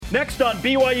Next on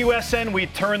BYUSN, we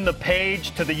turn the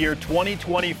page to the year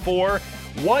 2024.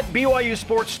 What BYU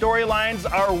sports storylines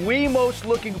are we most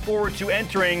looking forward to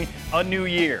entering a new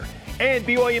year? And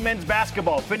BYU men's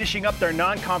basketball finishing up their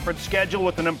non-conference schedule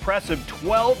with an impressive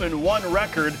 12-1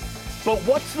 record. But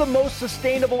what's the most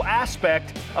sustainable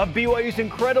aspect of BYU's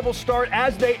incredible start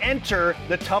as they enter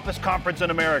the toughest conference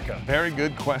in America? Very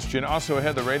good question. Also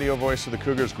ahead, the radio voice of the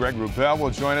Cougars, Greg Wrubell,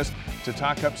 will join us to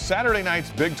talk up Saturday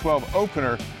night's Big 12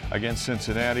 opener against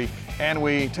Cincinnati. And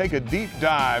we take a deep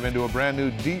dive into a brand new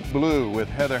Deep Blue with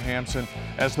Heather Hampson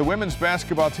as the women's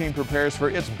basketball team prepares for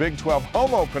its Big 12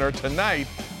 home opener tonight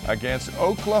against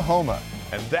Oklahoma.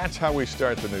 And that's how we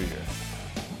start the new year.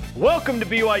 Welcome to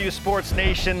BYU Sports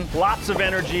Nation. Lots of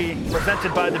energy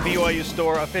presented by the BYU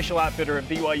Store, official outfitter of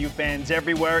BYU fans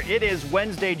everywhere. It is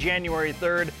Wednesday, January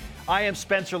 3rd. I am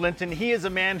Spencer Linton. He is a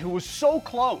man who was so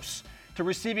close to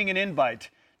receiving an invite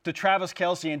to Travis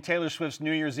Kelce and Taylor Swift's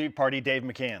New Year's Eve party, Dave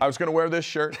McCann. I was going to wear this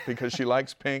shirt because she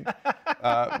likes pink,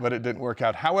 but it didn't work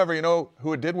out. However, you know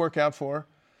who it did work out for?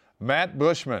 Matt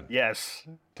Bushman. Yes.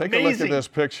 Take a look at this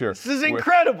picture. This is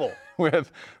incredible.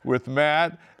 With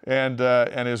Matt and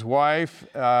his wife,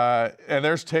 and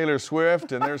there's Taylor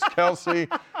Swift, and there's Kelce.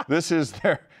 This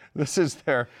is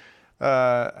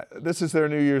their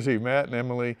New Year's Eve. Matt and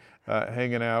Emily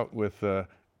hanging out with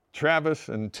Travis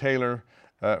and Taylor,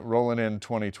 rolling in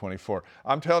 2024.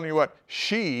 I'm telling you what,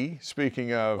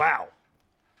 speaking of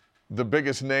the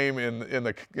biggest name in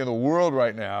the world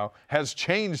right now, has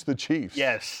changed the Chiefs.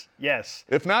 Yes.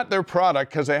 If not their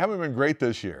product, because they haven't been great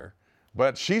this year.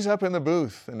 But she's up in the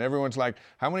booth, and everyone's like,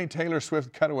 how many Taylor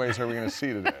Swift cutaways are we going to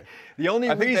see today?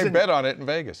 I think they bet on it in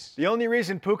Vegas. The only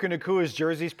reason Puka Nakua's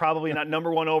jersey is probably not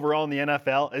number one overall in the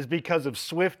NFL is because of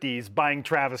Swifties buying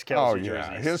Travis Kelce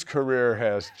jerseys. His career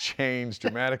has changed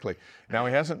dramatically. Now,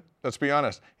 let's be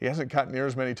honest, he hasn't caught near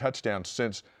as many touchdowns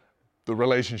since the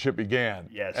relationship began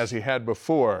as he had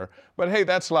before. But hey,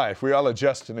 that's life. We all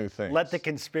adjust to new things. Let the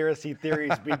conspiracy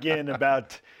theories begin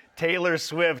about Taylor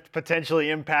Swift potentially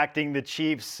impacting the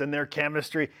Chiefs and their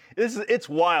chemistry. It's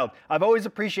wild. I've always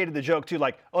appreciated the joke too,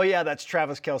 like, oh yeah, that's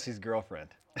Travis Kelce's girlfriend.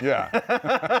 Yeah.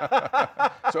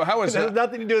 So how was it? It has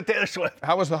nothing to do with Taylor Swift.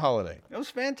 How was the holiday? It was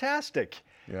fantastic.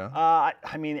 Yeah.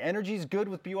 I mean, energy's good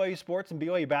with BYU sports and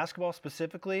BYU basketball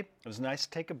specifically. It was nice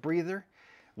to take a breather,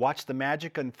 watch the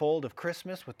magic unfold of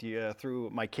Christmas with you through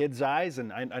my kids' eyes,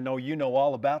 and I know you know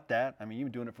all about that. I mean, you've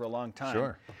been doing it for a long time.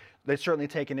 Sure. They certainly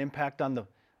take an impact on the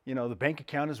bank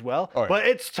account as well. Oh, yeah. But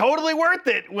it's totally worth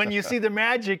it when you see the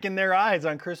magic in their eyes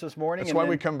on Christmas morning. That's why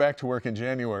we come back to work in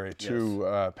January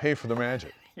to pay for the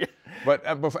magic. Yeah. But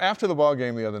after the ball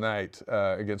game the other night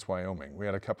against Wyoming, we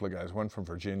had a couple of guys, one from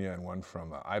Virginia and one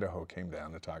from Idaho, came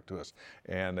down to talk to us.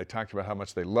 And they talked about how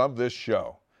much they love this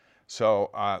show. So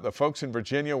the folks in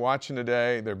Virginia watching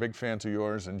today, they're big fans of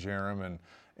yours and Jarom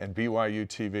and BYU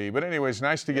TV. But anyways,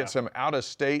 nice to get some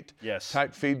out-of-state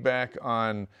type feedback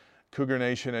on Cougar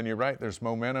Nation. And you're right, there's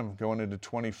momentum going into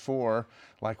 24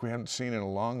 like we haven't seen in a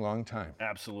long, long time.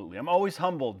 Absolutely. I'm always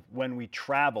humbled when we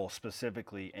travel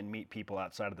specifically and meet people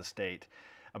outside of the state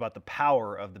about the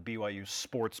power of the BYU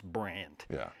sports brand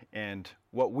and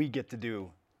what we get to do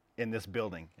in this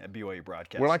building at BYU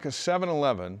Broadcast. We're like a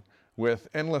 7-Eleven with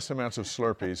endless amounts of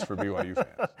Slurpees for BYU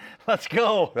fans. Let's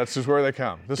go. This is where they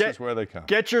come. This is where they come.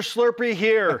 Get your Slurpee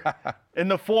here in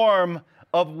the form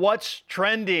of what's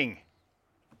trending.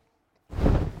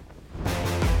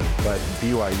 But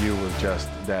BYU was just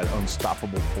that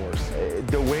unstoppable force.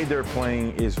 The way they're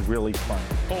playing is really fun.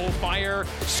 Full fire,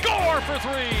 score for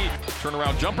three.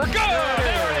 Turnaround jumper, good,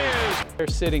 there it is. They're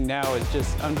sitting now is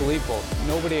just unbelievable.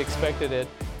 Nobody expected it.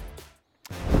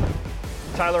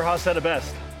 Tyler Haas said it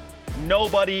best.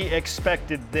 Nobody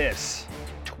expected this.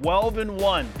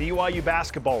 12-1 BYU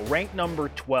basketball, ranked number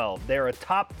 12. They're a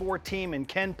top 4 team in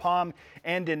Ken Pom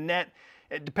and in net.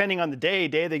 Depending on the day,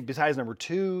 they besides number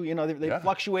 2. They're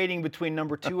fluctuating between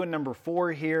number 2 and number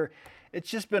 4 here. It's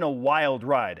just been a wild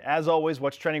ride. As always,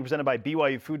 what's trending presented by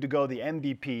BYU Food to Go, the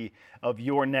MVP of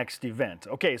your next event.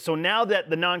 Okay, so now that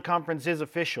the non-conference is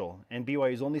official and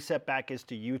BYU's only setback is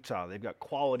to Utah, they've got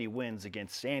quality wins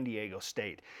against San Diego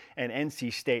State and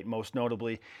NC State most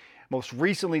notably. Most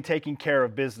recently taking care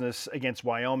of business against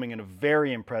Wyoming in a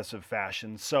very impressive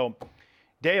fashion. So,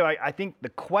 Dave, I think the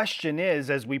question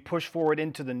is, as we push forward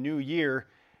into the new year,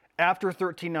 after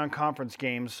 13 non-conference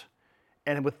games,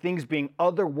 and with things being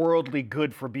otherworldly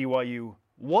good for BYU,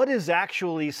 what is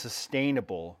actually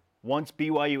sustainable once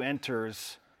BYU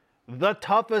enters the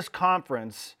toughest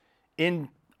conference in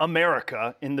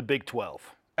America in the Big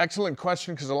 12? Excellent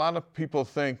question, because a lot of people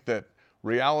think that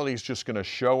reality is just going to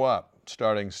show up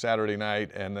starting Saturday night,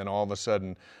 and then all of a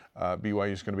sudden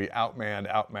BYU is going to be outmanned,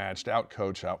 outmatched,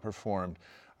 outcoached, outperformed.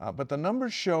 But the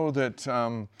numbers show that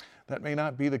that may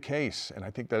not be the case, and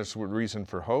I think that's a reason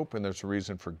for hope, and there's a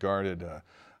reason for guarded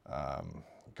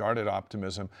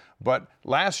optimism. But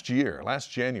last January,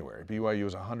 BYU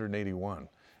was 181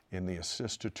 in the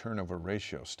assist-to-turnover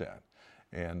ratio stat,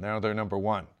 and now they're number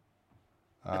one.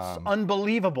 That's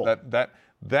unbelievable.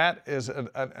 That is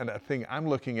a thing I'm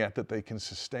looking at that they can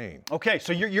sustain. Okay,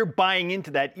 so you're buying into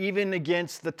that even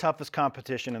against the toughest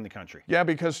competition in the country. Yeah,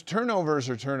 because turnovers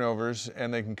are turnovers,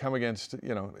 and they can come against,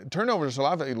 turnovers a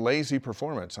lot of lazy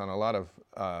performance on a lot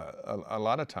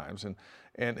of times, and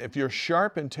if you're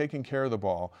sharp in taking care of the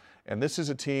ball, and this is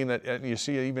a team that, and you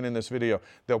see it even in this video,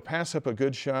 they'll pass up a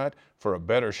good shot for a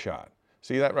better shot.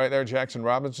 See that right there? Jackson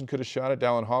Robinson could have shot it.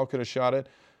 Dallin Hall could have shot it.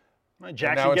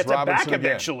 Jackson gets it back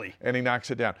eventually. And he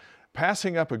knocks it down.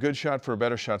 Passing up a good shot for a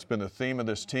better shot's been the theme of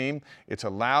this team. It's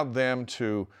allowed them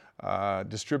to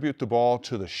distribute the ball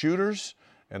to the shooters,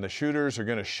 and the shooters are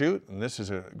going to shoot, and this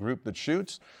is a group that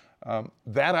shoots.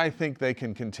 That I think they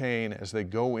can contain as they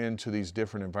go into these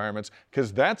different environments,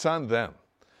 because that's on them.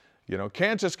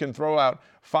 Kansas can throw out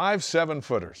 5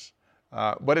 7-footers,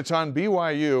 but it's on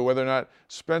BYU whether or not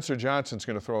Spencer Johnson's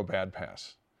going to throw a bad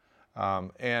pass.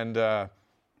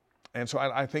 And so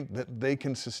I think that they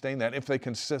can sustain that. If they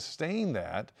can sustain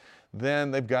that,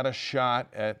 then they've got a shot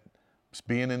at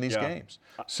being in these games.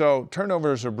 So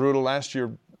turnovers are brutal. Last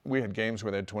year, we had games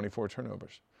where they had 24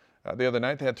 turnovers. The other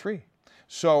night, they had 3.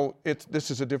 So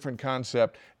this is a different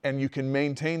concept, and you can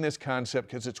maintain this concept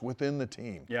because it's within the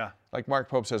team. Yeah. Like Mark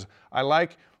Pope says,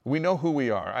 we know who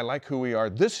we are. I like who we are.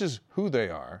 This is who they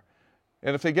are.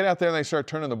 And if they get out there and they start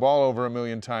turning the ball over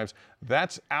 1,000,000 times,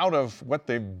 that's out of what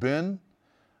they've been.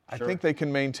 I think they can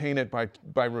maintain it by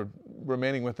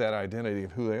remaining with that identity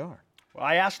of who they are. Well,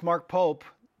 I asked Mark Pope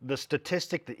the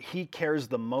statistic that he cares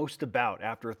the most about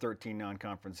after 13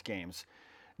 non-conference games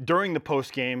during the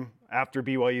postgame after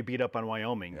BYU beat up on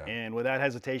Wyoming. Yeah. And without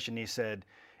hesitation, he said,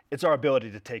 it's our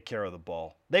ability to take care of the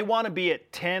ball. They want to be at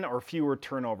 10 or fewer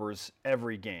turnovers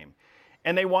every game.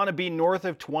 And they want to be north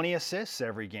of 20 assists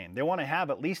every game. They want to have,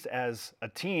 at least as a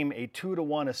team, a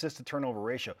 2-to-1 assist-to-turnover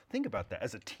ratio. Think about that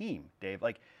as a team, Dave.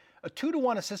 Like, a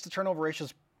 2-to-1 assist-to-turnover ratio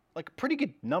is like a pretty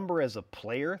good number as a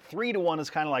player. 3-to-1 is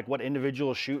kind of like what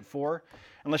individuals shoot for,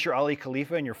 unless you're Ali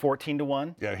Khalifa and you're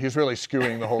 14-to-1. Yeah, he's really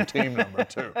skewing the whole team number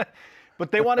too.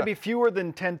 But they want to be fewer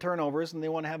than 10 turnovers, and they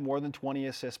want to have more than 20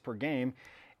 assists per game.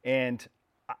 And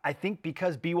I think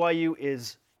because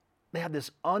BYU they have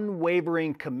this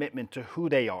unwavering commitment to who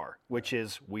they are, which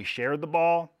is we share the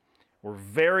ball, we're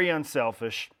very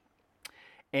unselfish,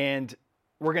 and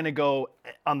we're going to go,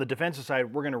 on the defensive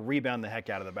side, we're going to rebound the heck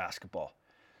out of the basketball.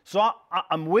 So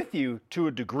I'm with you to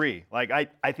a degree. Like,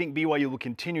 I think BYU will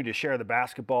continue to share the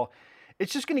basketball.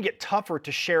 It's just going to get tougher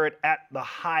to share it at the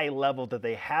high level that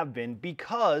they have been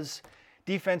because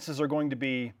defenses are going to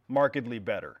be markedly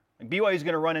better. Like, BYU is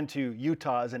going to run into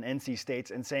Utahs and NC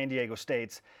States and San Diego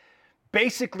States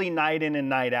basically night in and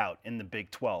night out in the Big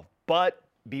 12. But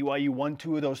BYU won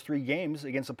 2 of those 3 games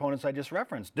against opponents I just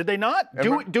referenced. Did they not?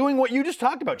 Doing what you just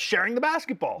talked about, sharing the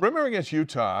basketball. Remember against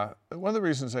Utah, one of the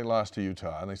reasons they lost to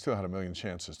Utah, and they still had 1,000,000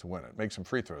 chances to win it, make some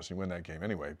free throws, you win that game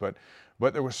anyway, but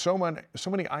there were so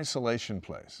many isolation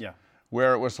plays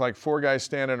where it was like 4 guys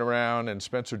standing around and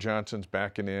Spencer Johnson's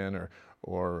backing in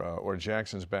or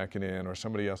Jackson's backing in or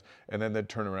somebody else, and then they'd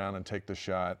turn around and take the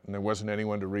shot, and there wasn't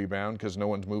anyone to rebound because no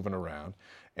one's moving around.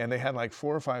 And they had like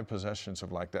 4 or 5 possessions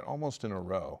of like that almost in a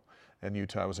row. And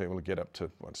Utah was able to get up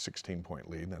to, 16-point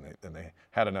lead, and they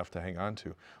had enough to hang on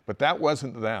to. But that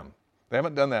wasn't them. They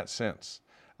haven't done that since.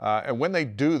 And when they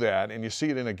do that, and you see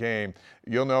it in a game,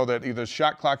 you'll know that either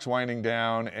shot clock's winding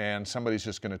down and somebody's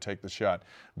just going to take the shot.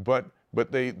 But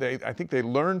I think they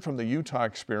learned from the Utah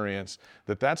experience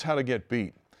that that's how to get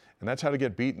beat. And that's how to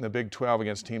get beat in the Big 12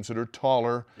 against teams that are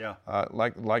taller,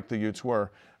 like the Utes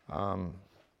were.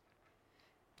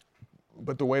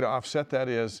 But the way to offset that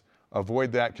is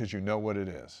avoid that because you know what it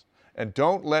is. And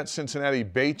don't let Cincinnati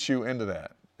bait you into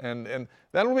that. And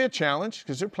that'll be a challenge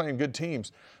because they're playing good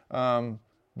teams.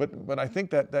 But I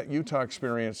think that Utah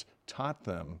experience taught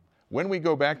them, when we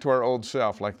go back to our old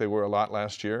self like they were a lot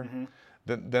last year,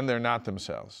 then they're not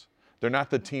themselves. They're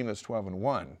not the team that's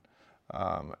 12-1.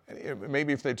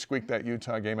 Maybe if they'd squeaked that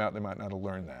Utah game out, they might not have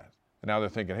learned that. And now they're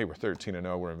thinking, hey, we're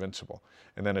 13-0, we're invincible.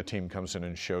 And then a team comes in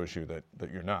and shows you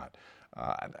that you're not.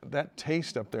 That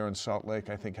taste up there in Salt Lake,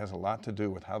 I think, has a lot to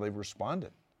do with how they've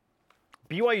responded.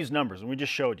 BYU's numbers, and we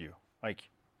just showed you, like,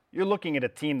 you're looking at a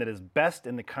team that is best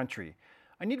in the country.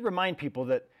 I need to remind people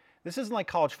that This isn't like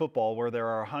college football where there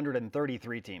are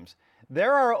 133 teams.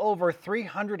 There are over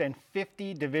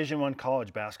 350 Division I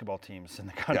college basketball teams in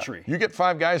the country. Yeah. You get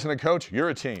 5 guys and a coach, you're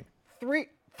a team.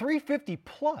 350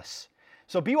 plus.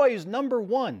 So BYU's number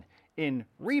 1 in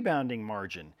rebounding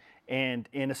margin and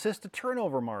in assist to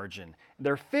turnover margin.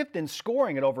 They're 5th in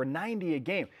scoring at over 90 a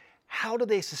game. How do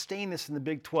they sustain this in the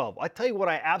Big 12? I tell you what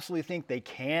I absolutely think they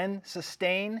can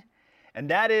sustain, and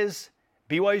that is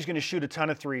BYU's going to shoot a ton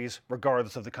of threes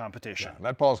regardless of the competition. Yeah,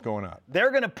 that ball's going up. They're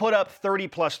going to put up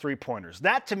 30-plus three-pointers.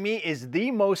 That, to me, is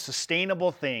the most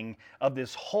sustainable thing of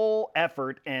this whole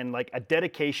effort and like a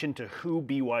dedication to who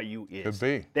BYU is. Could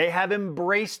be. They have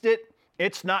embraced it.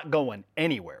 It's not going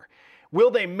anywhere. Will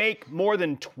they make more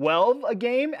than 12 a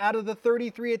game out of the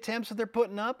 33 attempts that they're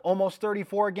putting up? Almost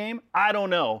 34 a game? I don't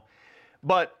know.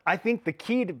 But I think the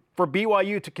key for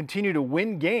BYU to continue to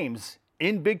win games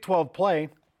in Big 12 play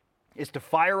is to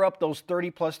fire up those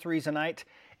 30-plus threes a night.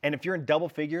 And if you're in double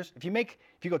figures, if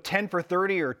you go 10 for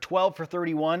 30 or 12 for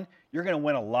 31, you're going to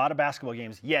win a lot of basketball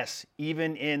games. Yes,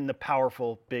 even in the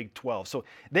powerful Big 12. So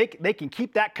they can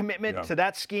keep that commitment to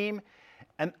that scheme.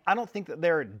 And I don't think that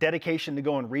their dedication to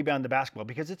go and rebound the basketball,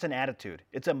 because it's an attitude.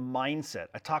 It's a mindset.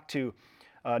 I talked to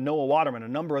Noah Waterman, a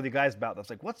number of the guys about this.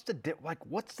 Like, what's the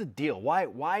deal?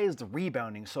 Why is the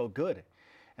rebounding so good?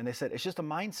 And they said, it's just a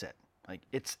mindset. Like,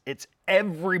 it's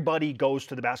everybody goes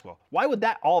to the basketball. Why would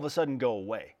that all of a sudden go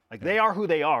away? Like, they are who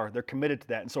they are. They're committed to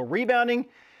that. And so rebounding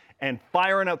and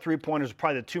firing up three-pointers are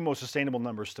probably the 2 most sustainable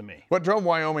numbers to me. What drove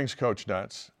Wyoming's coach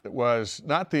nuts was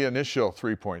not the initial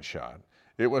three-point shot.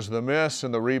 It was the miss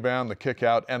and the rebound, the kick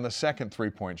out, and the second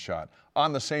three-point shot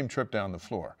on the same trip down the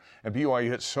floor. And BYU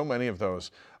hit so many of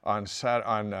those on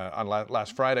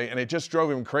last Friday, and it just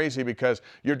drove him crazy because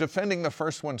you're defending the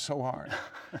first one so hard.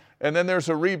 And then there's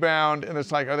a rebound, and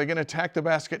it's like, are they going to attack the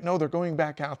basket? No, they're going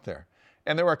back out there.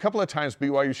 And there were a couple of times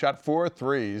BYU shot 4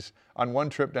 threes on one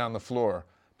trip down the floor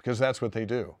because that's what they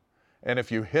do. And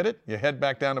if you hit it, you head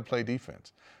back down to play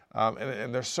defense.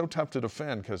 And they're so tough to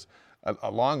defend because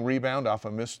a long rebound off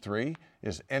a missed 3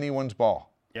 is anyone's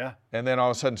ball. Yeah. And then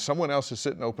all of a sudden, someone else is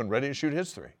sitting open, ready to shoot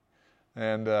his 3.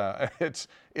 And it's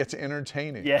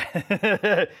entertaining.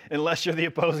 Yeah, unless you're the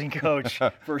opposing coach,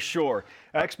 for sure.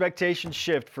 Expectations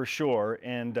shift for sure.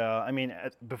 And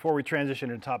before we transition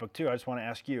into topic 2, I just want to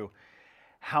ask you,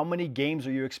 how many games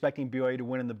are you expecting BYU to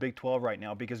win in the Big 12 right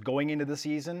now? Because going into the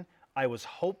season, I was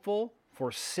hopeful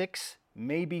for 6,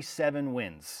 maybe 7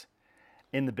 wins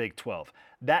in the Big 12.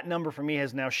 That number for me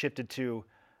has now shifted to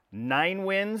 9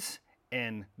 wins.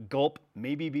 And gulp,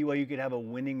 maybe BYU could have a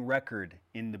winning record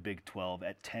in the Big 12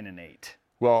 at 10-8.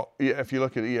 Well, if you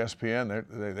look at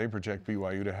ESPN, they project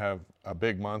BYU to have a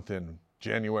big month in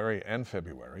January and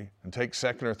February and take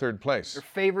 2nd or 3rd place. They're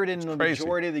favored in the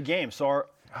majority of the game. So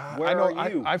where are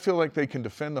you? I feel like they can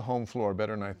defend the home floor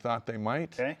better than I thought they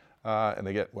might. Okay. And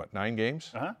they get, 9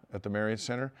 games at the Marriott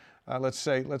Center? Let's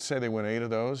say they win 8 of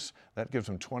those. That gives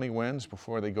them 20 wins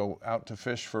before they go out to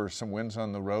fish for some wins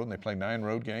on the road, and they play 9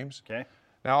 road games. Okay.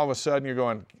 Now all of a sudden you're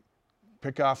going,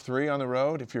 pick off 3 on the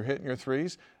road if you're hitting your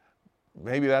threes.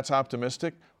 Maybe that's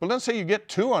optimistic. But let's say you get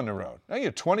 2 on the road. Now you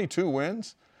have 22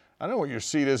 wins. I don't know what your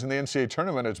seed is in the NCAA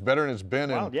tournament. It's better than it's been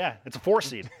it's a 4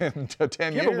 seed. in 10 years.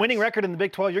 If you have a winning record in the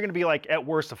Big 12, you're going to be like at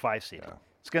worst a 5 seed. Yeah.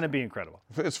 It's going to be incredible.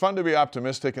 It's fun to be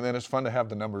optimistic, and then it's fun to have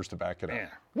the numbers to back it up. Yeah.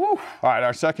 Woo. All right,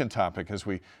 our second topic as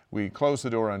we close the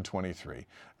door on 23.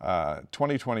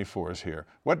 2024 is here.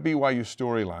 What BYU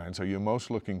storylines are you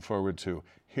most looking forward to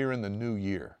here in the new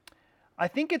year? I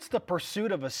think it's the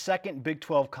pursuit of a second Big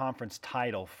 12 conference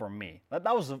title for me. That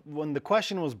was when the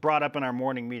question was brought up in our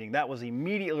morning meeting. That was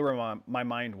immediately where my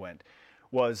mind went.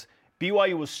 Was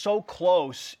BYU was so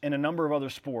close in a number of other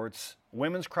sports.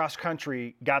 Women's cross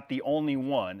country got the only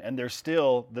one, and they're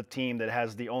still the team that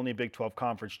has the only Big 12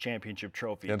 conference championship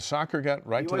trophy. And soccer got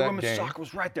right to that game. Women's soccer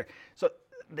was right there. So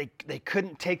they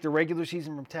couldn't take the regular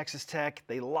season from Texas Tech.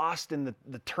 They lost in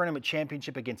the tournament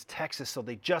championship against Texas, so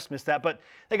they just missed that. But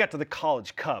they got to the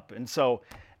College Cup, and so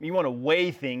you want to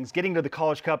weigh things. Getting to the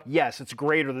College Cup, yes, it's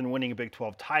greater than winning a Big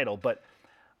 12 title, but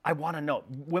I want to know,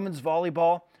 women's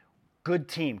volleyball, good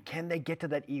team. Can they get to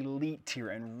that elite tier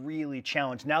and really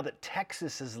challenge? Now that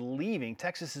Texas is leaving,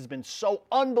 Texas has been so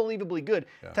unbelievably good.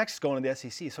 Yeah. Texas going to the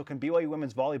SEC. So can BYU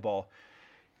women's volleyball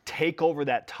take over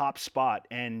that top spot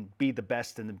and be the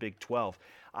best in the Big 12?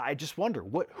 I just wonder,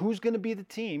 who's going to be the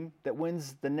team that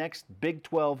wins the next Big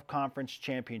 12 Conference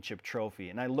Championship trophy?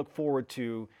 And I look forward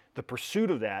to the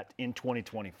pursuit of that in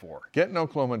 2024. Getting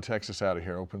Oklahoma and Texas out of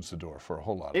here opens the door for a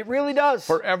whole lot of It really does.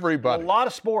 For everybody. A lot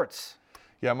of sports.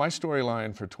 Yeah, my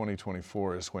storyline for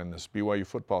 2024 is when this BYU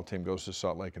football team goes to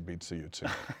Salt Lake and beats the Utes.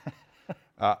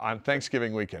 on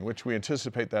Thanksgiving weekend, which we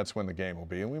anticipate that's when the game will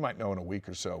be. And we might know in a week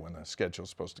or so when the schedule is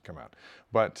supposed to come out.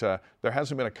 But there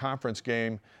hasn't been a conference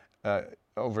game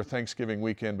over Thanksgiving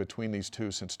weekend between these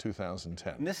two since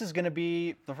 2010. And this is going to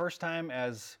be the first time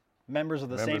as members of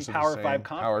the same Power 5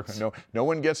 conference. No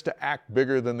one gets to act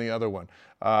bigger than the other one.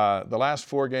 The last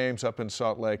 4 games up in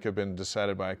Salt Lake have been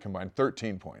decided by a combined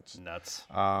 13 points. Nuts.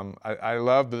 I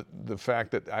love the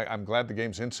fact that I'm glad the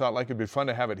game's in Salt Lake. It'd be fun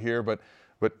to have it here, but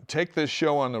take this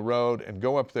show on the road and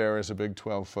go up there as a Big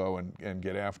 12 foe and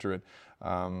get after it.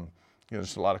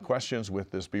 There's a lot of questions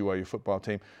with this BYU football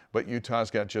team, but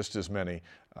Utah's got just as many.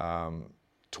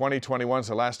 2021 is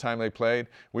the last time they played.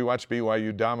 We watched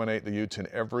BYU dominate the Utes in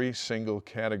every single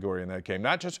category in that game.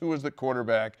 Not just who was the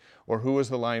quarterback or who was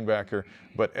the linebacker,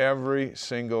 but every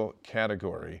single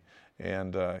category.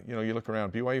 And, you look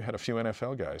around, BYU had a few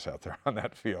NFL guys out there on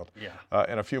that field. Yeah.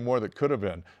 And a few more that could have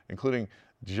been, including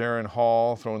Jaron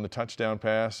Hall throwing the touchdown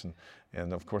pass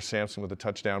and of course, Sampson with the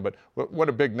touchdown. But what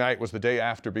a big night was the day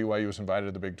after BYU was invited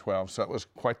to the Big 12. So that was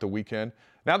quite the weekend.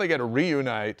 Now they got to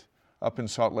reunite up in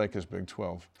Salt Lake as Big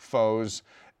 12 foes.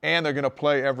 And they're going to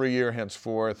play every year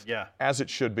henceforth, as it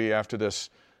should be after this,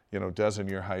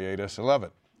 dozen-year hiatus. I love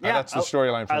it. Yeah, that's the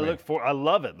storyline for me. I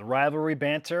love it. The rivalry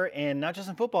banter, and not just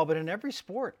in football, but in every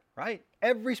sport, right?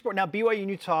 Every sport. Now, BYU and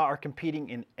Utah are competing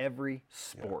in every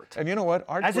sport. Yeah. And you know what?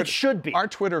 It should be. Our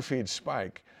Twitter feeds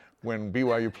spike when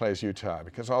BYU plays Utah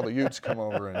because all the Utes come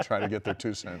over and try to get their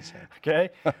 2 cents in. Okay.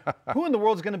 Who in the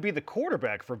world is going to be the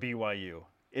quarterback for BYU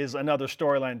is another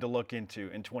storyline to look into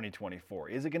in 2024.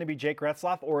 Is it going to be Jake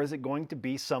Retzlaff, or is it going to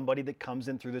be somebody that comes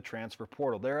in through the transfer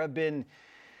portal? There have been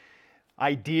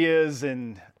ideas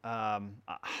and I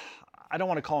don't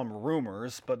want to call them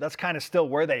rumors, but that's kind of still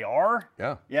where they are.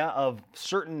 Yeah, of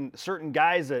certain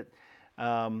guys that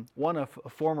one a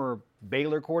former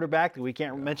Baylor quarterback that we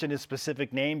can't mention his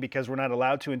specific name because we're not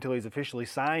allowed to until he's officially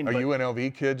signed. A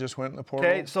UNLV kid just went in the portal.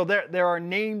 Okay, so there are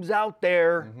names out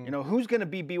there. Who's going to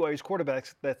be BYU's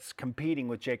quarterback that's competing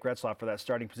with Jake Retzlaff for that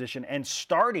starting position and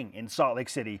starting in Salt Lake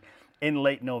City in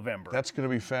late November? That's going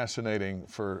to be fascinating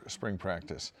for spring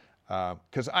practice.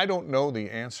 Because I don't know the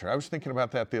answer. I was thinking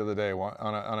about that the other day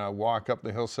on a walk up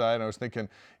the hillside. And I was thinking,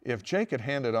 if Jake had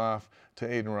handed off to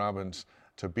Aiden Robbins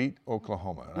to beat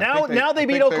Oklahoma. Now they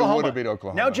beat Oklahoma. They would have beat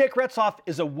Oklahoma. Now Jake Retzlaff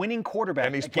is a winning quarterback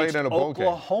and he's against played in a bowl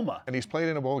Oklahoma. Game. And he's played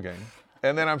in a bowl game.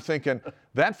 And then I'm thinking,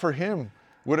 that for him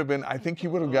would have been, I think he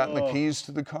would have gotten the keys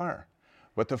to the car.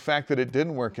 But the fact that it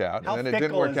didn't work out, and then it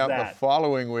didn't work out the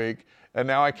following week, and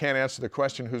now I can't answer the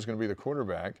question who's going to be the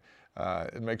quarterback,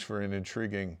 it makes for an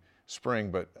intriguing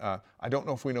spring, but I don't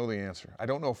know if we know the answer. I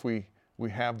don't know if we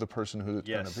have the person who it's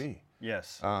going to be.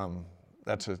 Yes.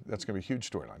 That's going to be a huge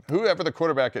storyline. Whoever the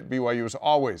quarterback at BYU is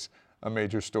always a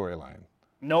major storyline.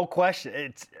 No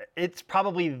question. It's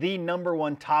probably the number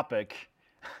one topic,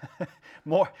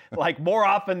 more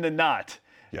often than not.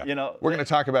 Yeah. We're going to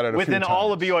talk about it within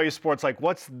all of BYU sports. Like,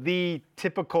 what's the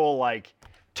typical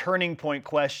turning point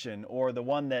question, or the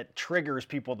one that triggers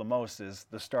people the most is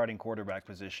the starting quarterback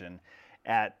position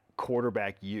at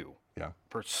quarterback U. Yeah.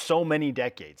 For so many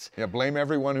decades. Yeah, blame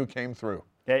everyone who came through.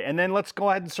 Okay, and then let's go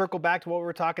ahead and circle back to what we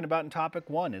were talking about in topic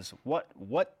one is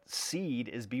what seed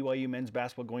is BYU men's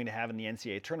basketball going to have in the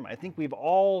NCAA tournament? I think we've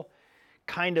all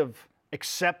kind of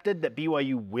accepted that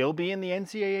BYU will be in the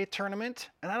NCAA tournament,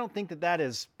 and I don't think that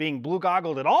is being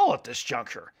blue-goggled at all at this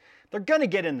juncture. They're going to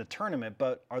get in the tournament,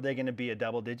 but are they going to be a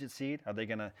double-digit seed? Are they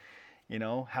going to,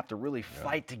 have to really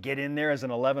fight to get in there as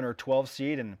an 11 or 12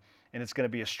 seed and it's going to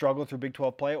be a struggle through Big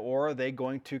 12 play, or are they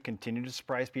going to continue to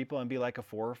surprise people and be like a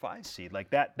 4 or 5 seed? Like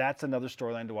that's another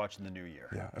storyline to watch in the new year.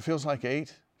 Yeah, it feels like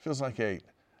 8.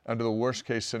 Under the worst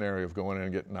case scenario of going in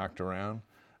and getting knocked around,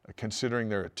 considering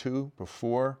they're at 2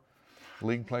 before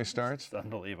league play starts. It's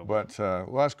unbelievable. But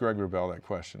we'll ask Greg Wrubell that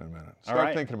question in a minute.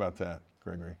 Start thinking about that,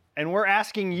 Gregory. And we're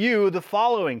asking you the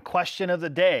following question of the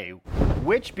day.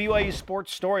 Which BYU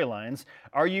sports storylines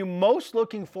are you most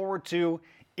looking forward to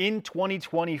in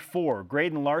 2024?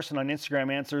 Graydon Larson on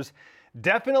Instagram answers,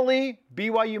 definitely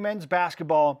BYU men's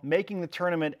basketball making the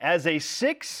tournament as a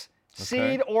 6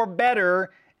 seed or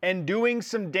better and doing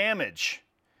some damage.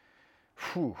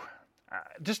 Whew.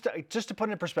 Just to put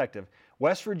it in perspective,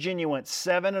 West Virginia went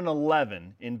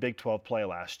 7-11 in Big 12 play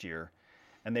last year,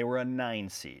 and they were a 9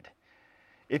 seed.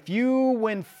 If you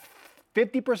win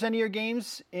 50% of your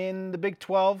games in the Big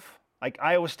 12, like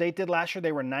Iowa State did last year,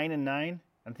 they were 9-9.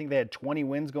 I think they had 20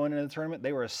 wins going into the tournament.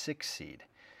 They were a 6 seed.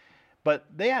 But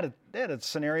they had a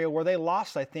scenario where they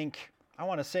lost, I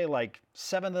want to say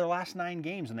 7 of their last 9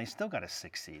 games, and they still got a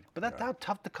 6 seed. But that's how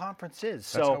tough the conference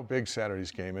is. That's how big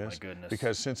Saturday's game is. My goodness.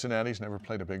 Because Cincinnati's never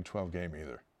played a Big 12 game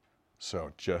either.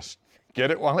 So just get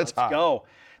it while it's hot. Let's go.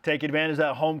 Take advantage of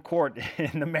that home court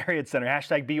in the Marriott Center.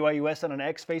 Hashtag BYUSN on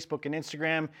X, Facebook, and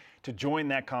Instagram to join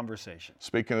that conversation.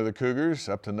 Speaking of the Cougars,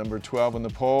 up to number 12 in the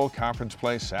poll. Conference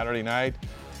play Saturday night.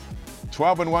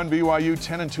 12-1 BYU,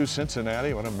 10-2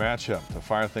 Cincinnati. What a matchup to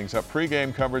fire things up.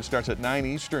 Pre-game coverage starts at 9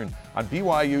 Eastern on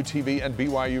BYU TV and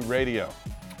BYU Radio.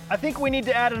 I think we need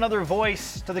to add another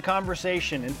voice to the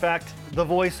conversation. In fact, the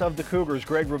voice of the Cougars,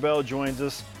 Greg Wrubell, joins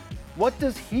us. What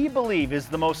does he believe is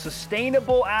the most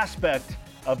sustainable aspect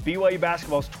of BYU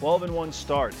basketball's 12-1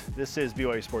 start? This is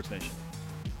BYU Sports Nation.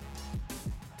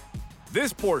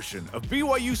 This portion of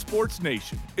BYU Sports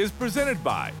Nation is presented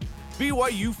by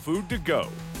BYU Food to Go,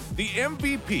 the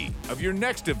MVP of your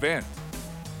next event.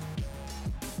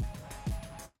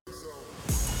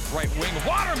 Right wing,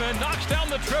 Waterman knocks down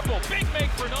the triple. Big make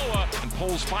for Noah. And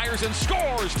pulls, fires, and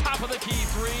scores. Top of the key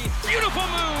three. Beautiful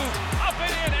move. Up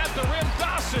and in at the rim.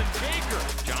 Dawson, Baker.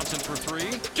 Johnson for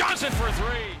three. Johnson for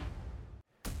three.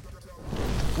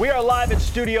 We are live in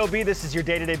Studio B. This is your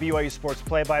day-to-day BYU Sports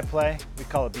play-by-play. We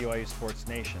call it BYU Sports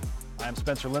Nation. I'm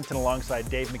Spencer Linton alongside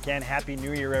Dave McCann. Happy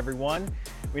New Year, everyone.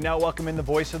 We now welcome in the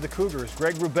voice of the Cougars.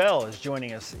 Greg Wrubell is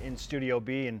joining us in Studio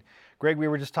B. And Greg, we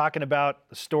were just talking about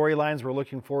the storylines we're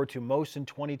looking forward to most in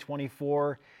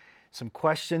 2024. Some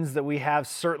questions that we have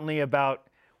certainly about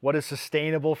what is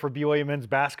sustainable for BYU men's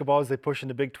basketball as they push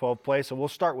into Big 12 play. So we'll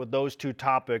start with those two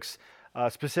topics.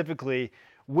 Specifically,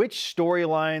 which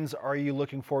storylines are you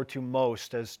looking forward to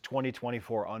most as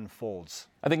 2024 unfolds?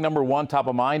 I think number one, top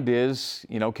of mind is,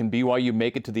 can BYU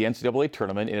make it to the NCAA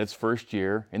tournament in its first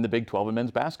year in the Big 12 in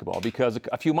men's basketball? Because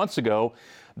a few months ago,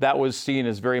 that was seen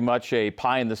as very much a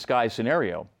pie-in-the-sky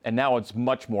scenario, and now it's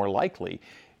much more likely. You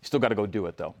still got to go do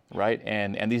it, though, right?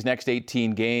 And these next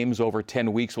 18 games over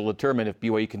 10 weeks will determine if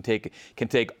BYU can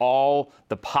take all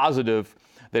the positive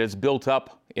that is built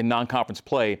up in non-conference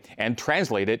play and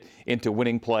translate it into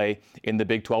winning play in the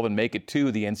Big 12 and make it to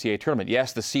the NCAA tournament.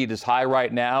 Yes, the seed is high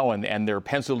right now, and they're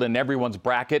penciled in everyone's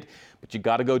bracket, but you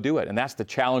got to go do it, and that's the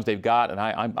challenge they've got. And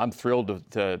I'm thrilled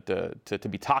to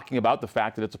be talking about the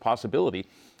fact that it's a possibility,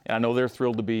 and I know they're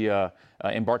thrilled to be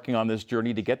embarking on this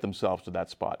journey to get themselves to that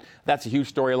spot. That's a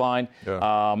huge storyline.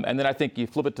 Yeah. And then I think you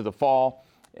flip it to the fall,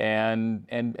 and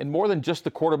more than just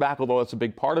the quarterback, although that's a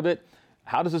big part of it.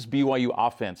 How does this BYU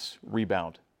offense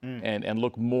rebound and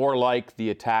look more like the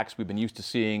attacks we've been used to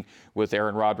seeing with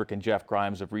Aaron Roderick and Jeff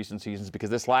Grimes of recent seasons? Because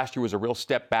this last year was a real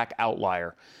step back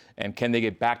outlier. And can they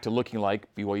get back to looking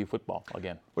like BYU football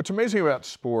again? What's amazing about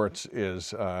sports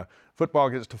is football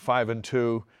gets to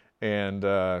 5-2, and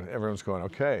everyone's going,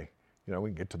 okay, we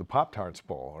can get to the Pop-Tarts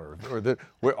Bowl,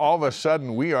 where all of a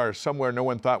sudden we are somewhere no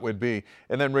one thought we'd be.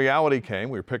 And then reality came.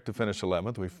 We were picked to finish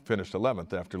 11th. We finished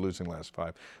 11th after losing last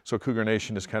 5. So Cougar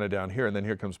Nation is kind of down here. And then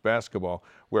here comes basketball,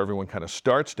 where everyone kind of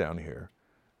starts down here.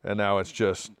 And now it's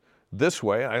just this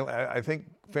way. I think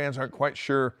fans aren't quite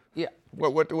sure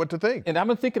what to think. And I've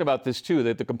been thinking about this, too,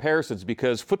 that the comparisons,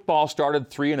 because football started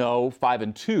 3-0,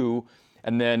 5-2,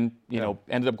 and then,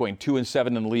 ended up going 2-7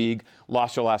 in the league,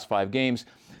 lost their last 5 games.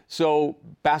 So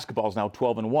basketball is now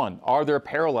 12-1. Are there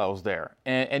parallels there?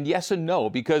 And yes and no,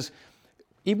 because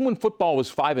even when football was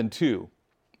 5-2,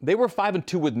 they were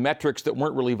 5-2 with metrics that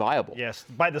weren't really viable. Yes,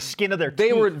 by the skin of their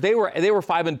teeth. They were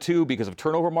 5-2 because of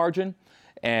turnover margin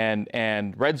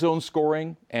and red zone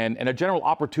scoring and a general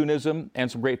opportunism and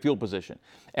some great field position.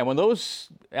 And when those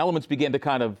elements began to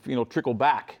kind of trickle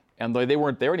back and they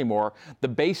weren't there anymore, the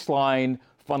baseline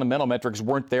fundamental metrics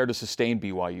weren't there to sustain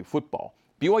BYU football.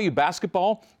 BYU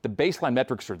basketball, the baseline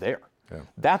metrics are there. Yeah.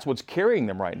 That's what's carrying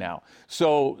them right now.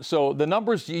 So the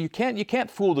numbers, you can't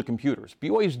fool the computers.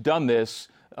 BYU's done this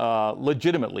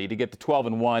legitimately to get to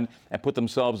 12-1 and put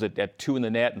themselves at 2 in the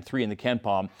net and 3 in the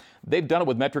KenPom. They've done it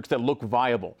with metrics that look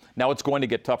viable. Now it's going to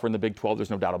get tougher in the Big 12.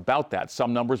 There's no doubt about that.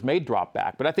 Some numbers may drop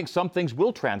back, but I think some things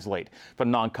will translate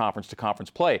from non-conference to conference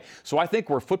play. So I think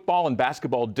where football and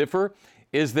basketball differ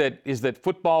is that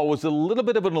football was a little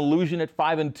bit of an illusion at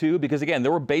 5-2 because, again,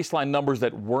 there were baseline numbers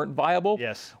that weren't viable.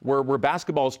 Yes. Where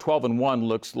basketball's 12-1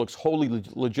 looks wholly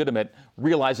legitimate,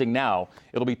 realizing now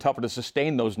it'll be tougher to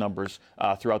sustain those numbers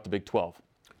throughout the Big 12.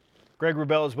 Greg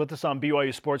Wrubell is with us on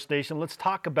BYU Sports Nation. Let's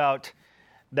talk about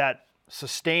that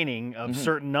sustaining of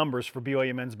certain numbers for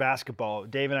BYU men's basketball.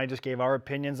 Dave and I just gave our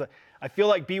opinions. I feel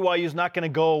like BYU is not going to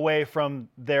go away from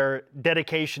their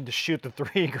dedication to shoot the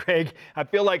three, Greg. I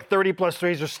feel like 30-plus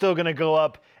threes are still going to go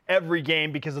up every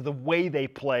game because of the way they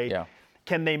play. Yeah.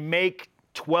 Can they make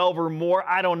 12 or more?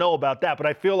 I don't know about that, but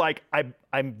I feel like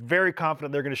I'm very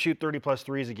confident they're going to shoot 30-plus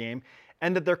threes a game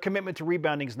and that their commitment to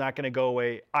rebounding is not going to go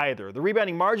away either. The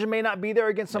rebounding margin may not be there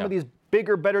against some of these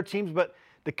bigger, better teams, but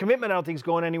the commitment I don't think is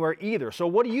going anywhere either. So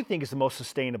what do you think is the most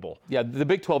sustainable? Yeah, the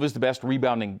Big 12 is the best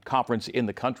rebounding conference in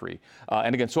the country.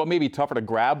 And again, so it may be tougher to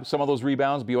grab some of those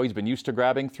rebounds. BYU's been used to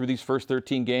grabbing through these first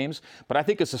 13 games. But I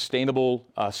think a sustainable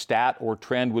stat or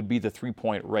trend would be the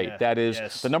three-point rate. Yeah, that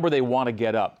is the number they want to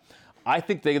get up. I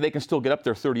think they can still get up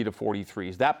their 30 to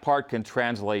 43s. That part can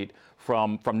translate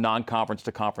from non-conference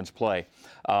to conference play.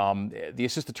 The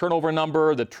assist-to-turnover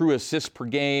number, the true assists per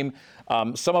game,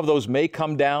 some of those may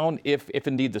come down if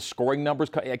indeed the scoring numbers.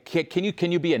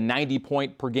 Can you be a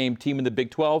 90-point per game team in the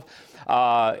Big 12?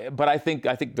 But I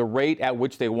think the rate at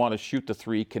which they want to shoot the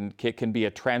three can be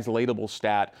a translatable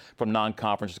stat from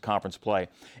non-conference to conference play.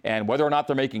 And whether or not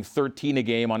they're making 13 a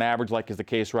game on average, like is the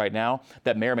case right now,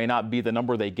 that may or may not be the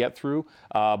number they get through.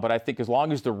 But I think as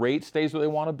long as the rate stays where they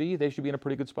want to be, they should be in a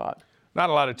pretty good spot. Not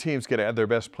a lot of teams get to add their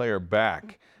best player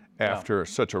back after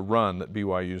such a run that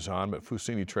BYU's on, but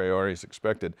Fousseyni Traore is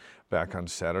expected back on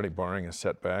Saturday, barring a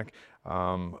setback.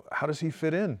 How does he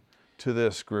fit in to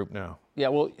this group now? Yeah,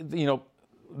 well,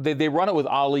 they run it with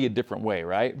Ali a different way,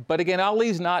 right? But again,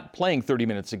 Ali's not playing 30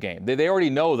 minutes a game. They already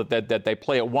know that they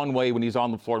play it one way when he's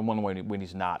on the floor and one way when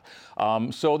he's not.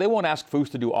 So they won't ask Foose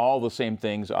to do all the same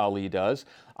things Ali does.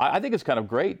 I think it's kind of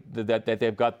great that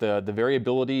they've got the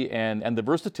variability and the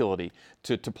versatility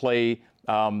to play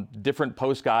different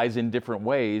post guys in different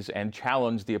ways and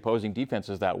challenge the opposing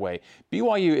defenses that way.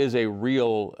 BYU is a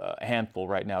real handful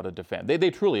right now to defend. They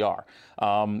truly are.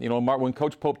 When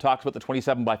Coach Pope talks about the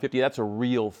 27 by 50, that's a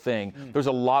real thing. There's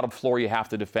a lot of floor you have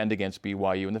to defend against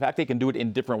BYU, and the fact they can do it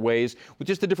in different ways with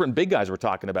just the different big guys we're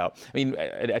talking about. I mean,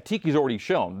 Atiki's already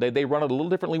shown. They run it a little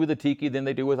differently with Atiki than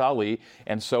they do with Ali,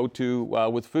 and so too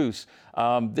with Foose.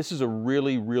 This is a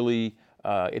really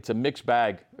it's a mixed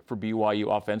bag for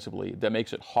BYU offensively that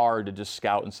makes it hard to just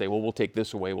scout and say, well, we'll take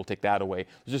this away, we'll take that away.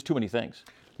 There's just too many things.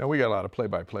 Now, we got a lot of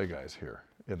play-by-play guys here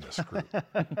in this group.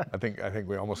 I think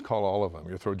we almost call all of them.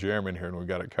 You throw Jarom in here and we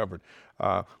got it covered.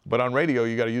 But on radio,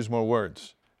 you got to use more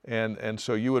words. And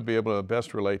so you would be able to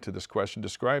best relate to this question.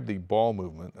 Describe the ball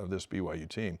movement of this BYU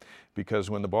team, because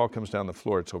when the ball comes down the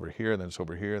floor, it's over here, and then it's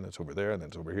over here, and then it's over there, and then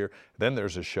it's over here. Then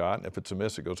there's a shot, and if it's a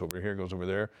miss, it goes over here, goes over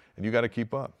there, and you got to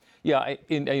keep up. Yeah,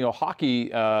 in hockey,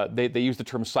 they use the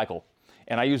term cycle,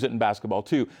 and I use it in basketball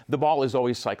too. The ball is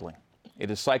always cycling. It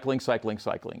is cycling,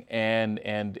 and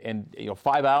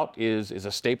 5 out is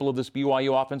a staple of this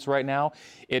BYU offense right now.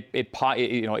 It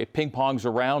ping pongs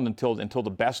around until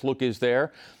the best look is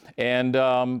there, and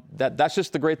that's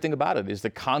just the great thing about it is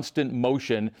the constant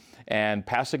motion and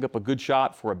passing up a good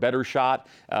shot for a better shot.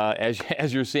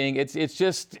 As you're seeing, it's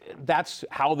just that's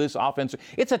how this offense.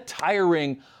 It's a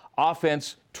tiring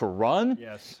offense to run.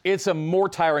 Yes. It's a more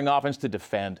tiring offense to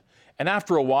defend. And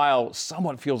after a while,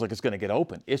 someone feels like it's going to get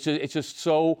open. It's just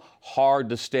so hard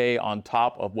to stay on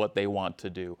top of what they want to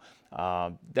do.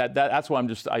 That's why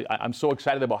I'm so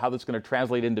excited about how that's going to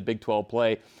translate into Big 12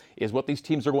 play, is what these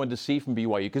teams are going to see from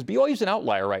BYU, because BYU is an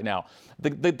outlier right now. The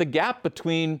gap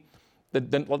between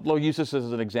I'll use this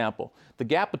as an example. The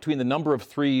gap between the number of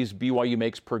threes BYU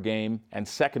makes per game and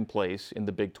second place in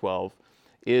the Big 12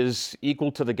 is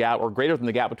equal to the gap, or greater than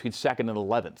the gap between second and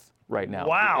 11th. Right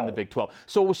now in the Big 12.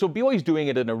 So BYU's doing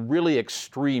it at a really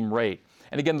extreme rate.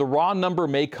 And again, the raw number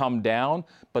may come down,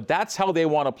 but that's how they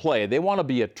want to play. They want to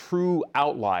be a true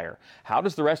outlier. How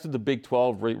does the rest of the Big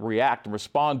 12 react and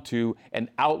respond to an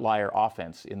outlier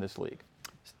offense in this league?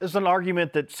 There's an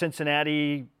argument that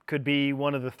Cincinnati could be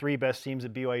one of the 3 best teams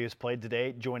that BYU has played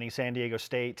today, joining San Diego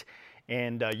State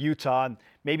and Utah.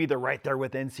 Maybe they're right there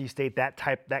with NC State,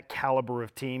 that caliber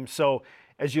of team. So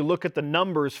as you look at the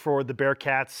numbers for the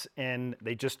Bearcats, and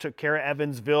they just took care of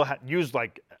Evansville, used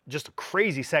just a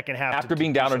crazy second half. After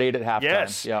being down at 8 at halftime.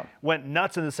 Yes. Yeah. Went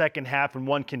nuts in the second half and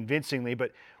won convincingly.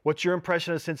 But what's your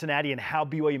impression of Cincinnati and how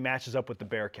BYU matches up with the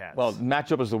Bearcats? Well,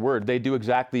 matchup is the word. They do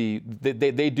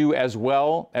they do as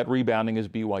well at rebounding as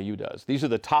BYU does. These are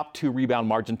the top 2 rebound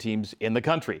margin teams in the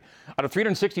country. Out of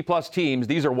 360-plus teams,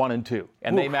 these are 1 and 2.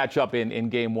 And they match up in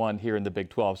Game 1 here in the Big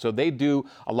 12. So they do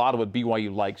a lot of what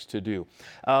BYU likes to do.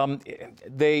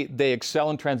 They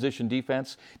excel in transition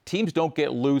defense. Teams don't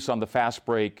get loose on the fast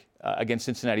break against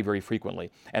Cincinnati very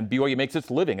frequently. And BYU makes its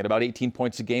living at about 18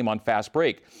 points a game on fast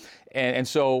break. And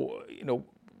so,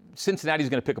 Cincinnati's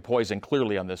going to pick a poison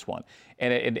clearly on this one.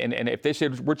 And if they say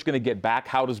we're just going to get back,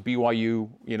 how does BYU's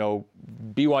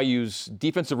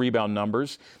defensive rebound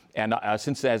numbers And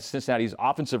Cincinnati's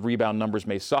offensive rebound numbers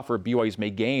may suffer, BYU's may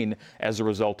gain as a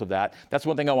result of that. That's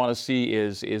one thing I want to see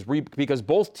is because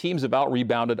both teams have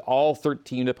out-rebounded all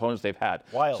 13 opponents they've had.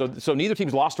 Wild. So neither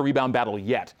team's lost a rebound battle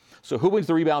yet. So who wins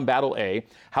the rebound battle, A?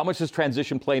 How much does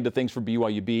transition play into things for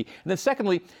BYU, B? And then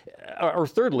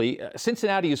thirdly,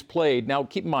 Cincinnati has played. Now,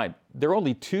 keep in mind, there are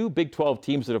only 2 Big 12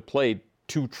 teams that have played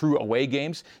 2 true away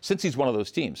games. Cincy's one of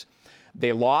those teams.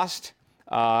 They lost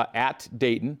at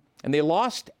Dayton, and they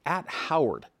lost at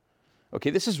Howard. Okay,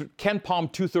 this is Ken Palm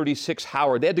 236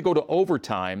 Howard. They had to go to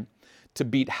overtime to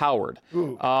beat Howard.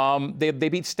 They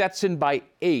beat Stetson by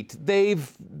 8.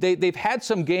 They've had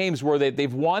some games where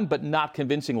they've won, but not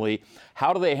convincingly.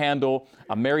 How do they handle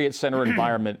a Marriott Center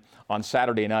environment on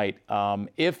Saturday night?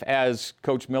 If, as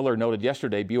Coach Miller noted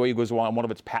yesterday, BYU goes on one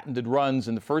of its patented runs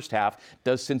in the first half,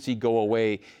 does Cincy go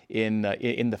away in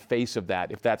the face of that?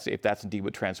 If that's indeed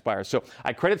what transpires. So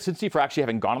I credit Cincy for actually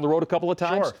having gone on the road a couple of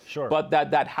times. Sure. But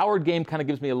that Howard game kind of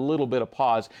gives me a little bit of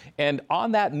pause. And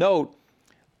on that note,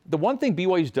 the one thing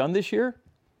BYU's done this year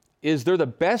is they're the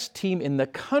best team in the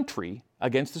country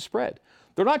against the spread.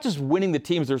 They're not just winning the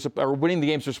games they're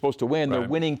supposed to win. Right. They're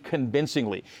winning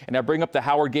convincingly. And I bring up the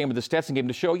Howard game or the Stetson game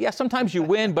to show, sometimes you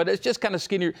win, but it's just kind of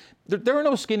skinnier. There are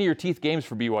no skinnier teeth games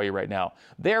for BYU right now.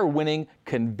 They're winning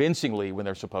convincingly when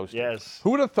they're supposed to. Yes. Who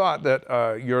would have thought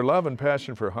that your love and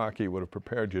passion for hockey would have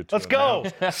prepared you to Let's go.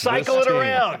 Cycle it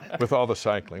around. With all the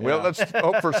cycling. Well, let's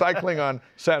hope for cycling on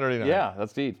Saturday night. Yeah,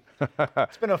 that's deep.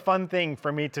 It's been a fun thing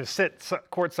for me to sit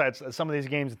courtside at some of these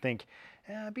games and think,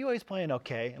 BYU's playing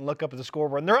okay, and look up at the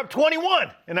scoreboard, and they're up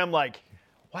 21. And I'm like,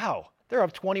 wow, they're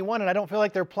up 21, and I don't feel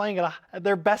like they're playing at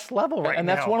their best level right now. And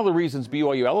that's one of the reasons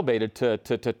BYU elevated to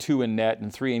 2 in net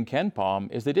and 3 in Ken Palm,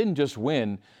 is they didn't just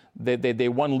win, they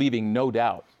won leaving no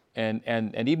doubt. And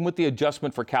even with the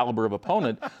adjustment for caliber of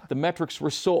opponent, the metrics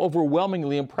were so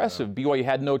overwhelmingly impressive. BYU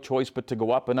had no choice but to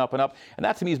go up and up and up. And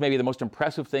that, to me, is maybe the most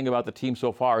impressive thing about the team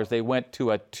so far, is they went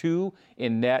to a 2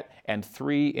 in net and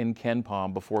 3 in Ken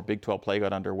Palm before Big 12 play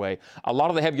got underway. A lot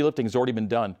of the heavy lifting has already been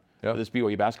done for this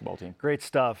BYU basketball team. Great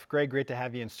stuff. Greg, great to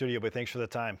have you in studio, but thanks for the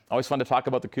time. Always fun to talk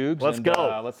about the Cougs. Let's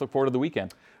go. Let's look forward to the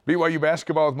weekend. BYU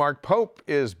basketball with Mark Pope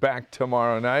is back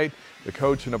tomorrow night. The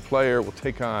coach and a player will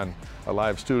take on a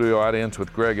live studio audience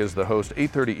with Greg as the host,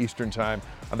 8:30 Eastern Time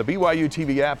on the BYU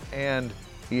TV app and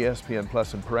ESPN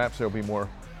Plus, and perhaps there'll be more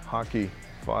hockey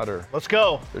fodder. Let's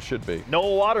go. There should be.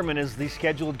 Noah Waterman is the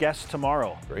scheduled guest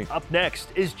tomorrow. Great. Up next,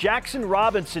 is Jackson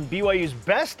Robinson BYU's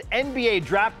best NBA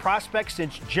draft prospect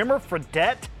since Jimmer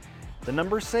Fredette? The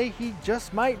numbers say he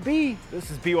just might be.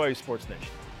 This is BYU Sports Nation.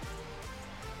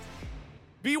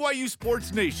 BYU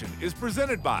Sports Nation is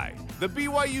presented by the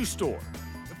BYU Store,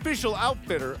 official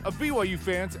outfitter of BYU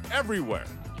fans everywhere.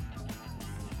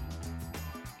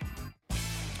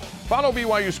 Follow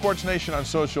BYU Sports Nation on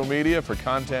social media for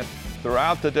content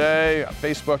throughout the day,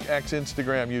 Facebook, X,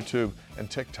 Instagram, YouTube, and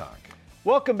TikTok.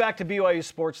 Welcome back to BYU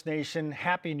Sports Nation.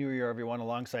 Happy New Year, everyone.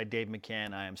 Alongside Dave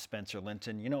McCann, I am Spencer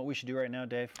Linton. You know what we should do right now,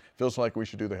 Dave? Feels like we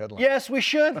should do the headline. Yes, we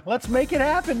should. Let's make it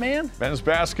happen, man. Men's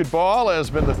basketball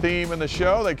has been the theme in the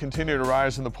show. They continue to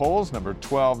rise in the polls. Number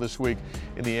 12 this week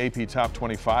in the AP Top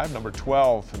 25. Number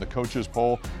 12 in the coaches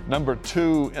poll. Number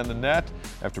 2 in the net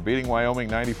after beating Wyoming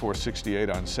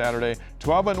 94-68 on Saturday.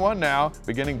 12-1 now,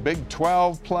 beginning Big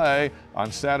 12 play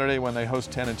on Saturday when they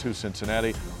host 10-2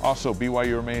 Cincinnati. Also,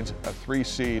 BYU remains a 3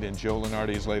 seed in Joe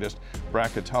Lunardi's latest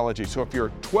bracketology. So if you're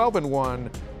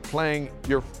 12-1 playing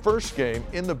your first game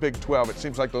in the Big 12, it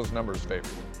seems like those numbers favor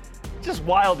you. Just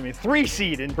wild to me. 3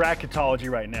 seed in bracketology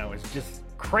right now is just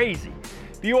crazy.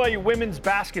 BYU women's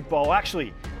basketball,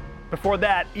 actually, before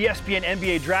that, ESPN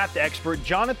NBA draft expert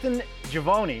Jonathan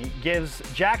Givony gives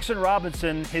Jackson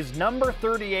Robinson his number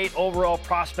 38 overall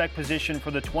prospect position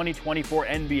for the 2024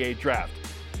 NBA draft.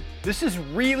 This is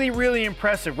really, really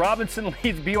impressive. Robinson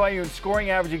leads BYU in scoring,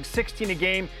 averaging 16 a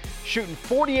game, shooting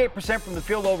 48% from the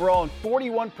field overall and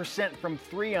 41% from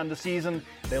 3 on the season.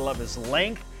 They love his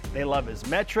length, they love his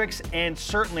metrics, and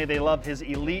certainly they love his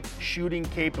elite shooting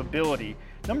capability.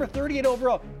 Number 38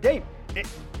 overall. Dave,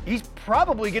 he's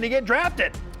probably going to get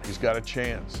drafted. He's got a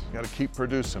chance. He's got to keep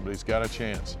producing, but he's got a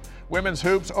chance. Women's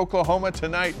hoops, Oklahoma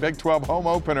tonight, Big 12 home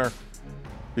opener.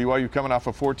 BYU coming off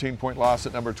a 14-point loss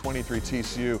at number 23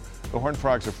 TCU. The Horned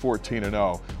Frogs are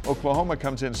 14-0. Oklahoma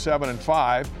comes in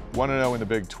 7-5, 1-0 in the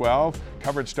Big 12.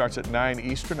 Coverage starts at 9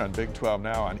 Eastern on Big 12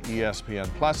 now on ESPN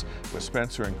Plus with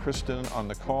Spencer and Kristen on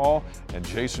the call and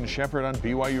Jason Shepard on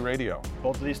BYU Radio.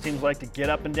 Both of these teams like to get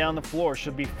up and down the floor.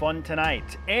 Should be fun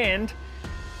tonight. And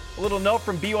a little note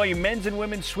from BYU men's and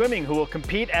women's swimming, who will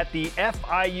compete at the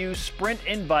FIU Sprint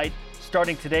Invite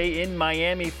starting today in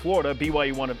Miami, Florida.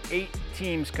 BYU, one of 8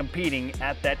 teams competing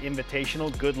at that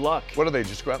invitational. Good luck. What do they,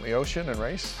 just go out in the ocean and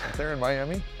race out there in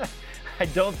Miami? I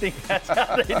don't think that's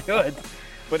how they do it.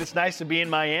 But it's nice to be in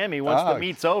Miami once the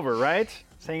meet's over, right?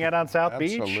 Hang out on South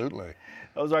Beach. Absolutely.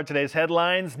 Those are today's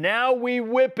headlines. Now we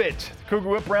whip it. Cougar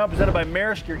Whip Round presented by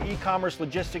Maersk, your e-commerce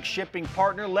logistics shipping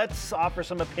partner. Let's offer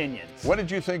some opinions. What did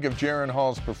you think of Jaron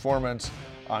Hall's performance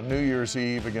on New Year's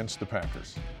Eve against the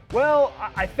Packers? Well,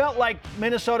 I felt like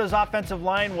Minnesota's offensive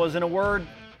line was, in a word,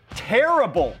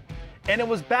 terrible. And it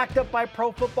was backed up by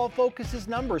Pro Football Focus's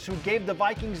numbers, who gave the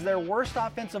Vikings their worst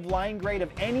offensive line grade of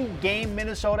any game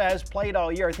Minnesota has played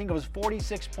all year. I think it was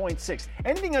 46.6.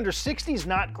 Anything under 60 is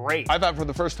not great. I thought for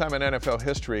the first time in NFL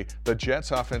history, the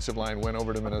Jets' offensive line went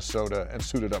over to Minnesota and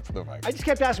suited up for the Vikings. I just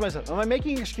kept asking myself, am I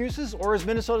making excuses, or is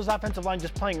Minnesota's offensive line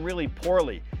just playing really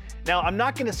poorly? Now, I'm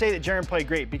not going to say that Jarom played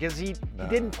great, because he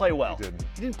didn't play well.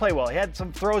 He didn't play well. He had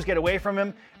some throws get away from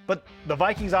him, but the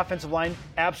Vikings' offensive line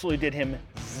absolutely did him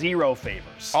zero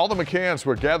favors. All the McCanns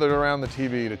were gathered around the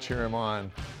TV to cheer him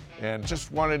on and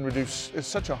just wanted him to do. It's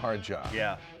such a hard job.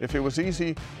 Yeah. If it was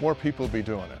easy, more people would be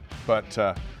doing it.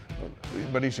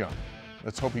 But he's young.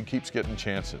 Let's hope he keeps getting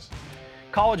chances.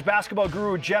 College basketball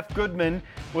guru Jeff Goodman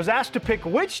was asked to pick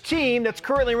which team that's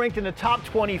currently ranked in the top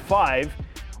 25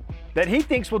 that he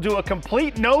thinks will do a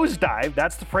complete nosedive,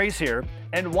 that's the phrase here,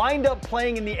 and wind up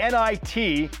playing in the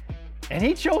NIT. And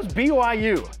he chose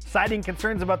BYU, citing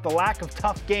concerns about the lack of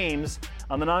tough games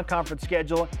on the non-conference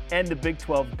schedule and the Big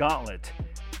 12 gauntlet.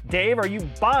 Dave, are you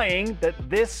buying that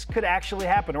this could actually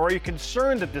happen, or are you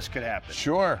concerned that this could happen?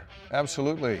 Sure,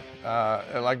 absolutely.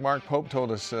 Like Mark Pope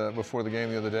told us before the game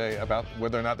the other day about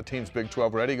whether or not the team's Big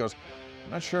 12 ready, he goes,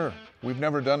 I'm not sure. We've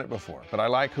never done it before, but I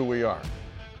like who we are.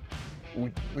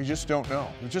 We just don't know.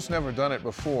 We've just never done it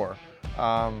before.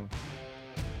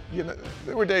 You know,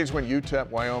 there were days when UTEP,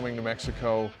 Wyoming, New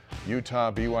Mexico,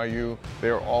 Utah, BYU, they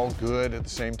were all good at the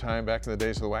same time back in the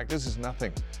days of the WAC. This is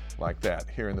nothing like that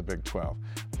here in the Big 12.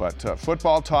 But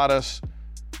football taught us,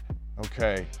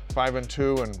 okay,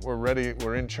 5-2, and we're ready,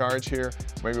 we're in charge here.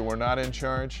 Maybe we're not in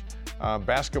charge.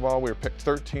 Basketball, we were picked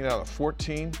 13 out of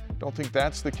 14. Don't think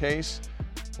that's the case.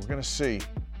 We're gonna see.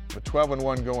 But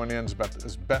 12-1 going in is about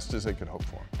as best as they could hope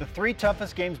for. The 3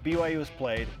 toughest games BYU has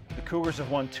played, the Cougars have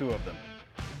won 2 of them.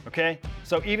 Okay?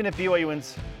 So even if BYU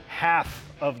wins half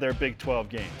of their Big 12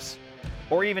 games,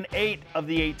 or even 8 of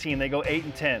the 18, they go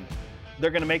 8-10, they're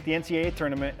going to make the NCAA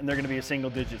tournament, and they're going to be a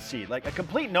single-digit seed. Like, a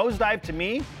complete nosedive to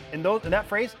me, in that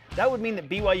phrase, that would mean that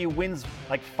BYU wins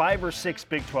like 5 or 6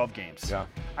 Big 12 games. Yeah.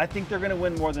 I think they're going to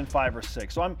win more than 5 or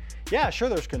 6. So sure,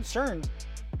 there's concern,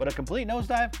 but a complete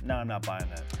nosedive? No, I'm not buying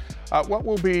that. What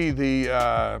will be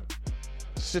the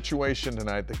situation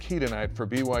tonight, the key tonight for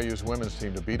BYU's women's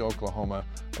team to beat Oklahoma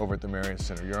over at the Marriott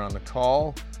Center? You're on the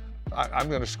call. I'm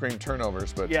going to scream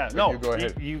turnovers, but you go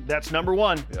ahead. That's number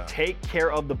one. Yeah. Take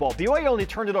care of the ball. BYU only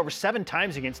turned it over 7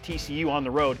 times against TCU on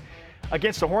the road,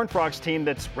 against a Horned Frogs team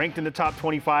that's ranked in the top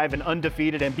 25 and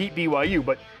undefeated and beat BYU,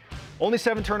 but only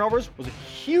 7 turnovers was a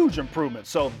huge improvement.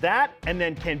 So that, and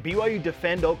then can BYU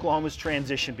defend Oklahoma's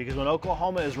transition? Because when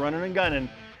Oklahoma is running and gunning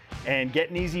and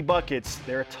getting easy buckets,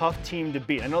 they're a tough team to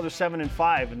beat. I know they're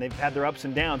 7-5 and they've had their ups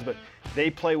and downs, but they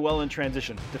play well in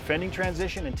transition. Defending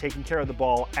transition and taking care of the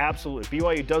ball, absolutely.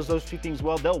 BYU does those 2 things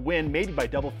well, they'll win, maybe by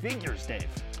double figures, Dave.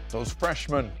 Those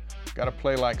freshmen got to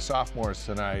play like sophomores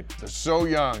tonight. They're so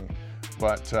young,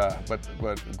 but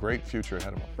great future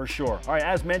ahead of them. For sure. All right,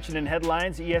 as mentioned in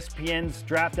headlines, ESPN's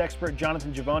draft expert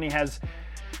Jonathan Givony has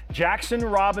Jackson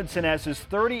Robinson as his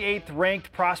 38th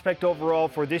ranked prospect overall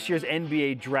for this year's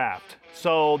NBA draft.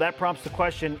 So that prompts the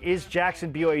question, is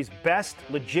Jackson BYU's best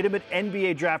legitimate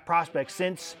NBA draft prospect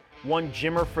since one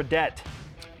Jimmer Fredette?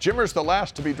 Jimmer's the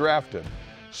last to be drafted.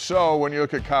 So when you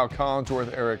look at Kyle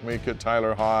Collinsworth, Eric Mika,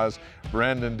 Tyler Haws,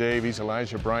 Brandon Davies,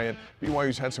 Elijah Bryant,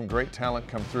 BYU's had some great talent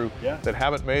come through that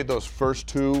haven't made those first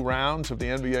 2 rounds of the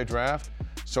NBA draft.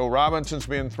 So Robinson's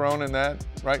being thrown in that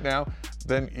right now.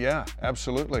 Then yeah,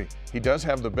 absolutely. He does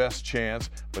have the best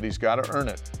chance, but he's got to earn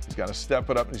it. He's got to step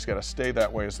it up, and he's got to stay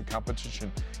that way as the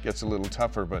competition gets a little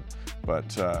tougher.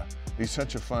 But he's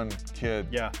such a fun kid,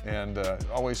 and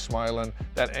always smiling.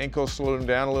 That ankle slowed him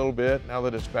down a little bit. Now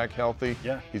that it's back healthy,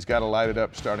 he's got to light it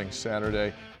up starting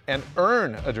Saturday and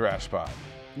earn a draft spot.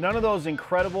 None of those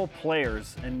incredible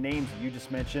players and names that you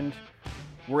just mentioned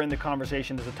were in the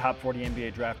conversation as a top 40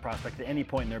 NBA draft prospect at any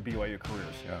point in their BYU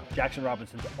careers. Yeah. Jackson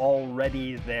Robinson's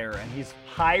already there, and he's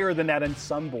higher than that in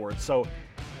some boards. So,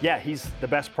 yeah, he's the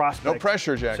best prospect. No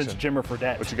pressure, Jackson. Since Jimmer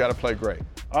Fredette. But you got to play great.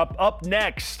 Up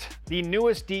next, the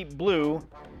newest Deep Blue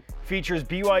features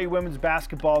BYU women's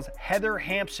basketball's Heather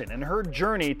Hampson and her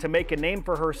journey to make a name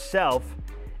for herself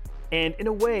and, in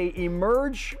a way,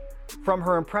 emerge from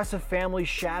her impressive family's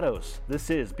shadows. This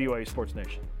is BYU Sports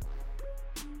Nation.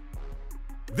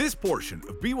 This portion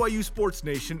of BYU Sports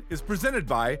Nation is presented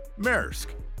by Maersk,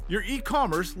 your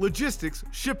e-commerce logistics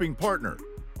shipping partner.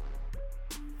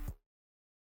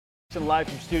 Live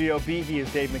from Studio B, he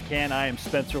is Dave McCann. I am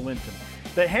Spencer Linton.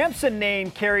 The Hampson name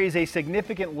carries a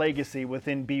significant legacy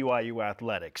within BYU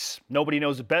athletics. Nobody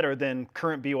knows it better than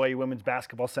current BYU women's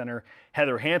basketball center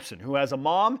Heather Hampson, who has a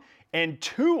mom and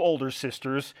two older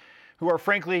sisters who are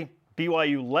frankly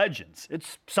BYU legends.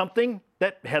 It's something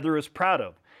that Heather is proud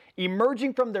of.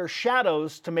 Emerging from their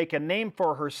shadows to make a name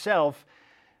for herself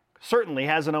certainly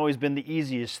hasn't always been the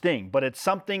easiest thing, but it's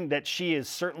something that she is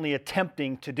certainly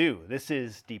attempting to do. This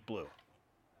is Deep Blue.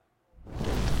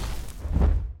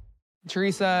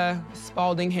 Teresa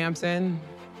Spalding Hampson,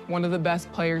 one of the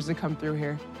best players to come through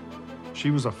here. She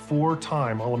was a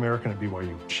 4-time All-American at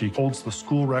BYU. She holds the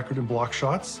school record in block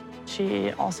shots.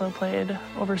 She also played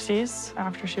overseas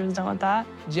after she was done with that.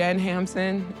 Jen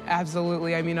Hampson,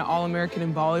 absolutely. I mean, an All-American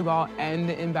in volleyball and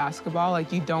in basketball.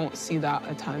 Like, you don't see that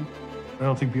a ton. I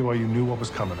don't think BYU knew what was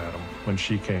coming at them when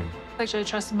she came. I should have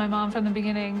trusted my mom from the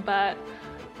beginning, but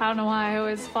I don't know why I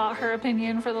always fought her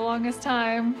opinion for the longest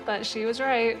time, but she was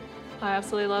right. I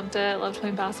absolutely loved it, loved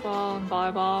playing basketball and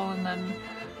volleyball, and then,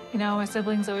 you know, my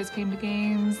siblings always came to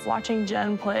games. Watching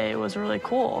Jen play was really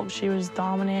cool. She was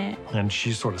dominant. And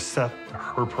she sort of set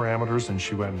her parameters, and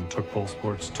she went and took both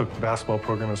sports, took the basketball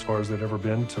program as far as they'd ever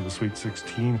been to the Sweet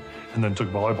 16, and then took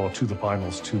volleyball to the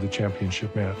finals, to the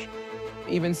championship match.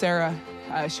 Even Sarah,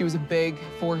 she was a big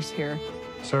force here.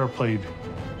 Sarah played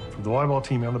for the volleyball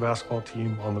team and the basketball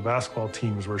team. On the basketball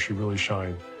team is where she really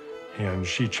shined. And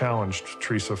she challenged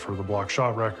Teresa for the block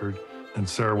shot record, and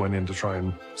Sarah went in to try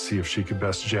and see if she could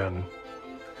best Jen.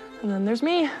 And then there's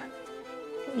me,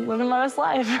 living my best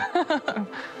life.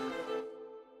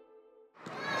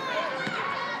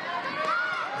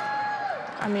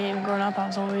 I mean, growing up, I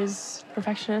was always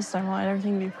perfectionist. I wanted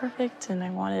everything to be perfect, and I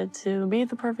wanted to be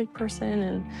the perfect person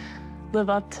and live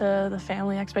up to the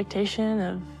family expectation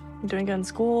of doing good in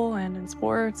school and in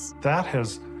sports. That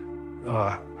has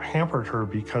hampered her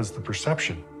because the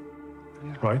perception,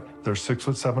 right? There's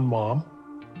 6'7" mom,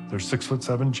 there's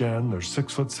 6'7" Jen, there's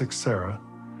 6'6" Sarah,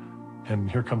 and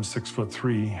here comes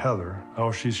 6'3" Heather.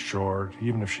 Oh, she's short,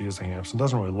 even if she is a Hampson.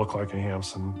 Doesn't really look like a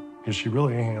Hampson. Is she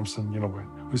really a Hampson? You know,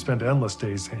 we spend endless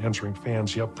days answering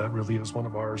fans, yep, that really is one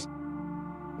of ours.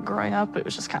 Growing up, it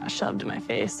was just kind of shoved in my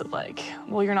face of like,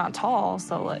 well, you're not tall,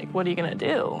 so like, what are you gonna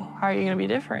do? How are you gonna be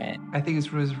different? I think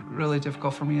it was really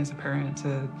difficult for me as a parent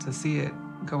to see it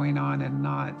going on and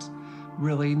not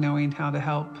really knowing how to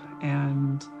help.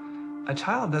 And a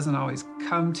child doesn't always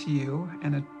come to you,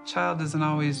 and a child doesn't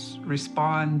always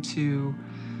respond to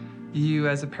you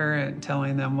as a parent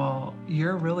telling them, well,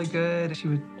 you're really good. She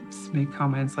would make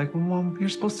comments like, well, Mom, you're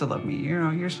supposed to love me. You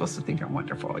know, you're supposed to think I'm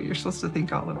wonderful. You're supposed to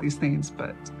think all of these things,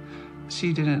 but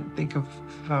she didn't think of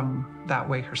that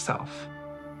way herself.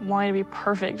 Wanting to be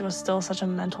perfect was still such a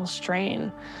mental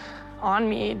strain on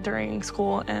me during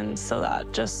school, and so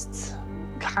that just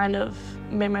kind of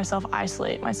made myself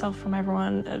isolate myself from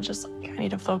everyone. And just, I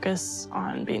need to focus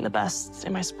on being the best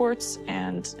in my sports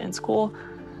and in school.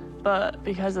 But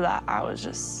because of that, I was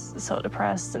just so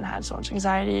depressed and had so much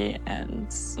anxiety and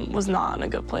was not in a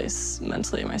good place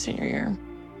mentally in my senior year.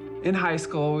 In high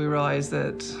school, we realized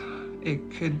that it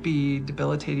could be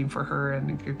debilitating for her, and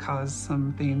it could cause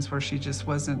some things where she just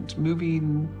wasn't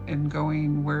moving and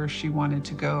going where she wanted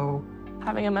to go.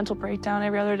 Having a mental breakdown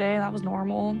every other day, that was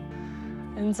normal.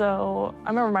 And so I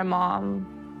remember my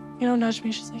mom, you know, nudged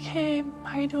me. She's like, hey,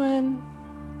 how you doing?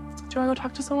 Do you want to go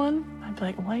talk to someone? I'd be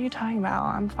like, what are you talking about?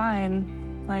 I'm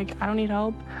fine. Like, I don't need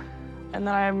help. And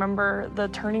then I remember the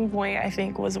turning point, I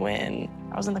think, was when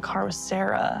I was in the car with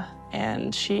Sarah,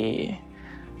 and she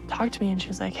talked to me, and she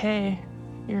was like, hey,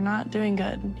 you're not doing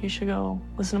good. You should go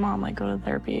listen to Mom, like, go to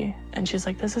therapy. And she's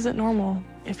like, this isn't normal.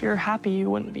 If you're happy, you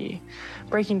wouldn't be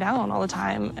breaking down all the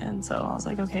time. And so I was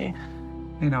like, okay.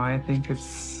 You know, I think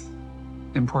it's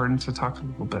important to talk a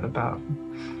little bit about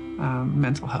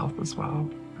mental health as well.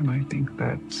 And I think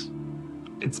that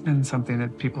it's been something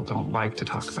that people don't like to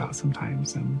talk about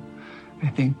sometimes. And I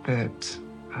think that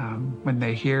when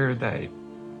they hear that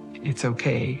it's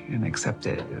okay and accept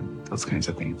it and those kinds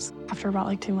of things. After about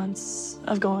like 2 months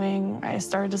of going, I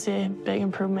started to see a big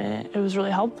improvement. It was really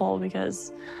helpful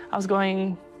because I was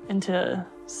going into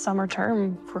summer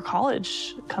term for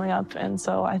college coming up. And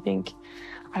so I think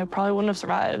I probably wouldn't have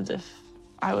survived if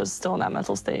I was still in that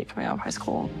mental state coming out of high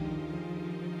school.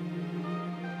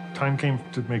 time came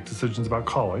to make decisions about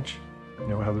college. You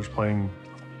know, Heather's playing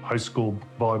high school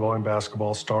volleyball and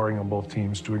basketball, starring on both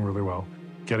teams, doing really well.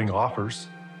 Getting offers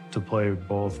to play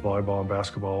both volleyball and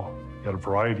basketball at a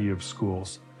variety of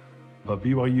schools. But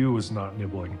BYU was not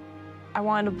nibbling. I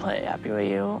wanted to play at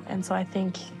BYU, and so I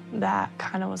think that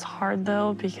kind of was hard,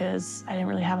 though, because I didn't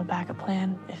really have a backup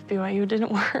plan if BYU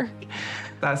didn't work.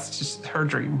 That's just her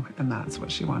dream, and that's what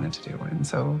she wanted to do, and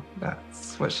so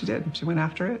that's what she did. She went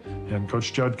after it. And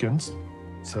Coach Judkins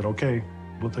said, okay,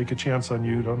 we'll take a chance on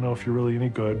you. Don't know if you're really any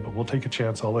good, but we'll take a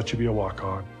chance. I'll let you be a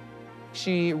walk-on.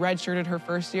 She redshirted her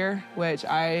first year, which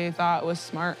I thought was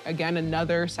smart. Again,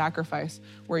 another sacrifice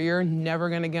where you're never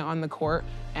gonna get on the court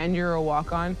and you're a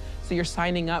walk-on, so you're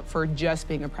signing up for just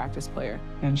being a practice player.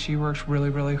 And she worked really,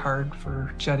 really hard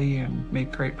for Jetty and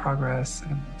made great progress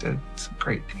and did some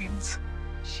great things.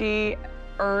 She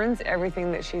earns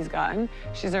everything that she's gotten.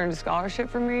 She's earned a scholarship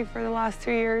for me for the last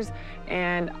 2 years,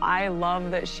 and I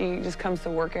love that she just comes to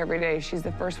work every day. She's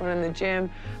the first one in the gym,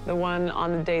 the one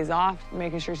on the days off,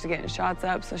 making sure she's getting shots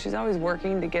up, so she's always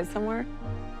working to get somewhere.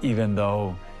 Even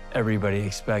though everybody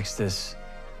expects this,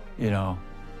 you know,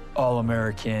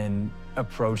 all-American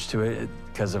approach to it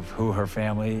because of who her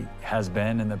family has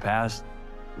been in the past.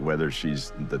 Whether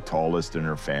she's the tallest in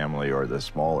her family or the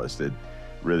smallest, it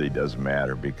really doesn't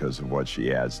matter because of what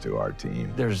she adds to our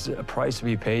team. There's a price to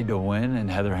be paid to win, and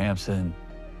Heather Hampson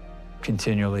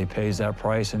continually pays that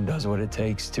price and does what it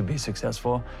takes to be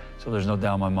successful. So there's no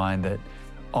doubt in my mind that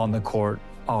on the court,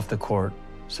 off the court,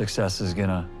 success is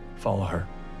gonna follow her.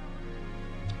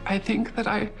 I think that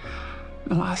in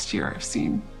the last year, I've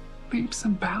seen leaps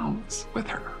and bounds with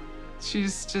her.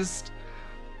 She's just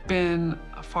been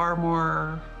far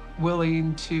more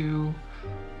willing to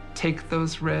take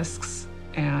those risks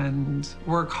and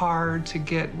work hard to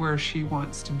get where she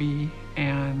wants to be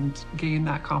and gain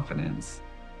that confidence.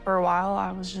 For a while,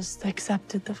 I was just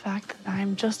accepted the fact that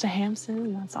I'm just a Hampson,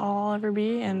 and that's all I'll ever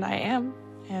be, and I am,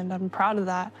 and I'm proud of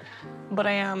that. But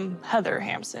I am Heather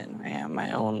Hampson. I am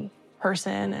my own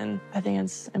person, and I think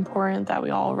it's important that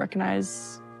we all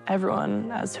recognize everyone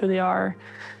as who they are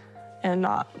and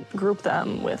not group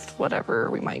them with whatever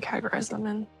we might categorize them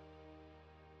in.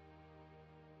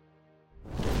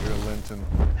 You're a Linton,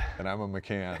 and I'm a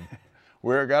McCann.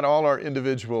 We've got all our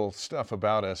individual stuff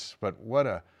about us, but what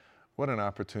an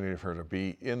opportunity for her to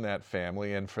be in that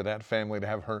family and for that family to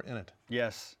have her in it.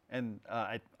 Yes, and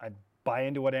I buy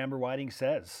into what Amber Whiting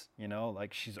says. You know,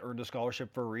 like, she's earned a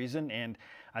scholarship for a reason, and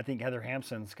I think Heather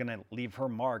Hampson's going to leave her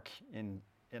mark in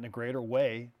a greater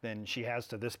way than she has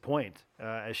to this point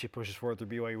as she pushes forward through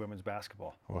BYU women's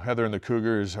basketball. Well, Heather and the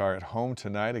Cougars are at home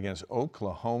tonight against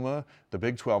Oklahoma, the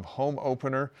Big 12 home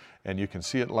opener, and you can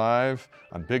see it live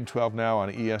on Big 12 Now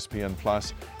on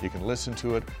ESPN+. You can listen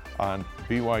to it on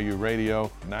BYU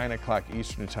Radio, 9 o'clock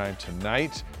Eastern Time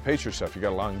tonight. Pace yourself. You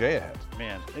got a long day ahead.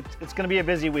 Man, it's going to be a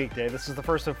busy week, Dave. This is the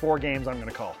first of 4 games I'm going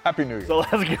to call. Happy New Year. So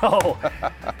let's go.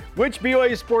 Which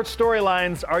BYU sports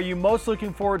storylines are you most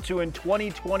looking forward to in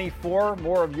 2024?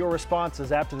 More of your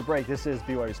responses after the break. This is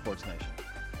BYU Sports Nation.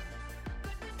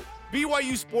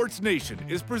 BYU Sports Nation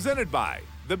is presented by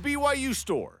the BYU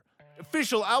Store,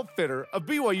 official outfitter of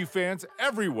BYU fans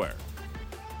everywhere.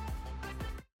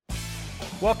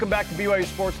 Welcome back to BYU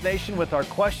Sports Nation with our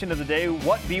question of the day.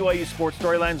 What BYU sports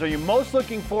storylines are you most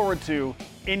looking forward to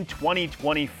in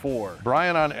 2024?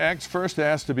 Brian on X first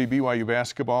asked to be BYU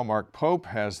basketball. Mark Pope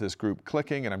has this group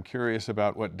clicking, and I'm curious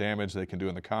about what damage they can do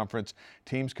in the conference.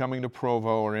 Teams coming to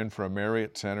Provo are in for a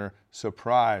Marriott Center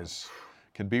surprise.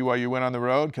 Can BYU win on the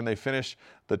road? Can they finish in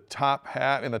the top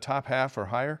half or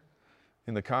higher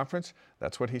in the conference?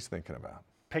 That's what he's thinking about.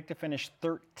 Picked to finish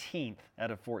 13th out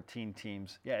of 14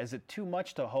 teams. Yeah, is it too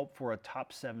much to hope for a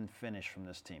top 7 finish from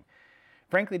this team?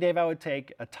 Frankly, Dave, I would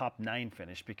take a top 9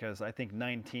 finish because I think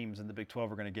 9 teams in the Big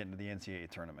 12 are going to get into the NCAA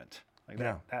tournament.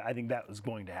 I think that was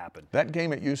going to happen. That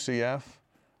game at UCF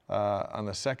on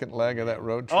the second leg of that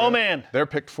road trip. Oh, man. They're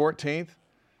picked 14th.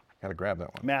 Got to grab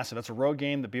that one. Massive. That's a road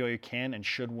game that BYU can and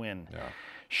should win. Yeah.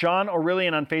 Sean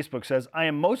Aurelian on Facebook says, I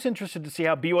am most interested to see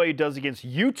how BYU does against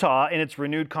Utah in its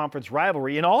renewed conference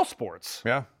rivalry in all sports.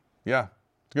 Yeah.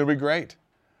 It's going to be great.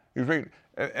 It's great.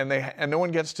 And no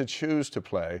one gets to choose to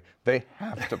play. They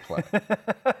have to play.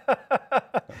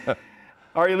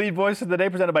 Our elite voice of the day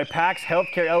presented by PAX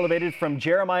Healthcare Elevated from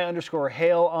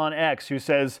Jeremiah_Hale on X, who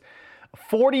says,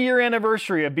 40-year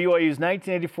anniversary of BYU's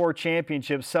 1984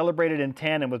 championship celebrated in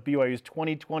tandem with BYU's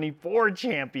 2024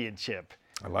 championship.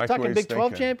 I like talking what he's Big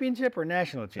 12 thinking. championship or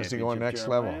national championship? Is he going next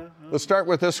Jeremiah? level? Let's start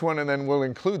with this one, and then we'll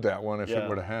include that one if it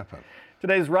were to happen.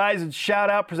 Today's Rise and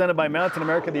Shout Out presented by Mountain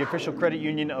America, the official credit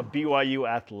union of BYU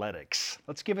Athletics.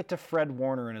 Let's give it to Fred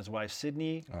Warner and his wife,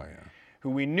 Sydney, who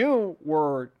we knew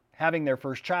were having their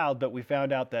first child, but we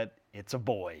found out that it's a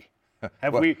boy.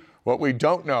 What we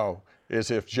don't know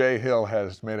is if Jay Hill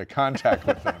has made a contact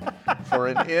with them for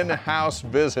an in-house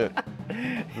visit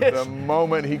the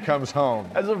moment he comes home.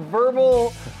 Has a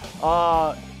verbal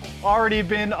already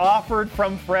been offered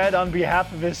from Fred on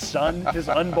behalf of his son, his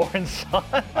unborn son?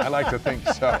 I like to think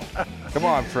so. Come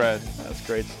on, Fred. That's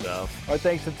great stuff. Our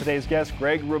thanks to today's guest,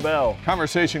 Greg Wrubell.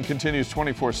 Conversation continues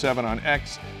 24/7 on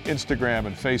X, Instagram,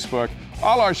 and Facebook.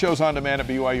 All our shows on demand at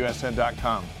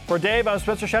BYUSN.com. For Dave, I'm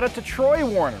Spencer. Shout out to Troy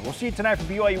Warner. We'll see you tonight for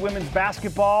BYU women's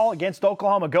basketball against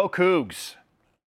Oklahoma. Go Cougs.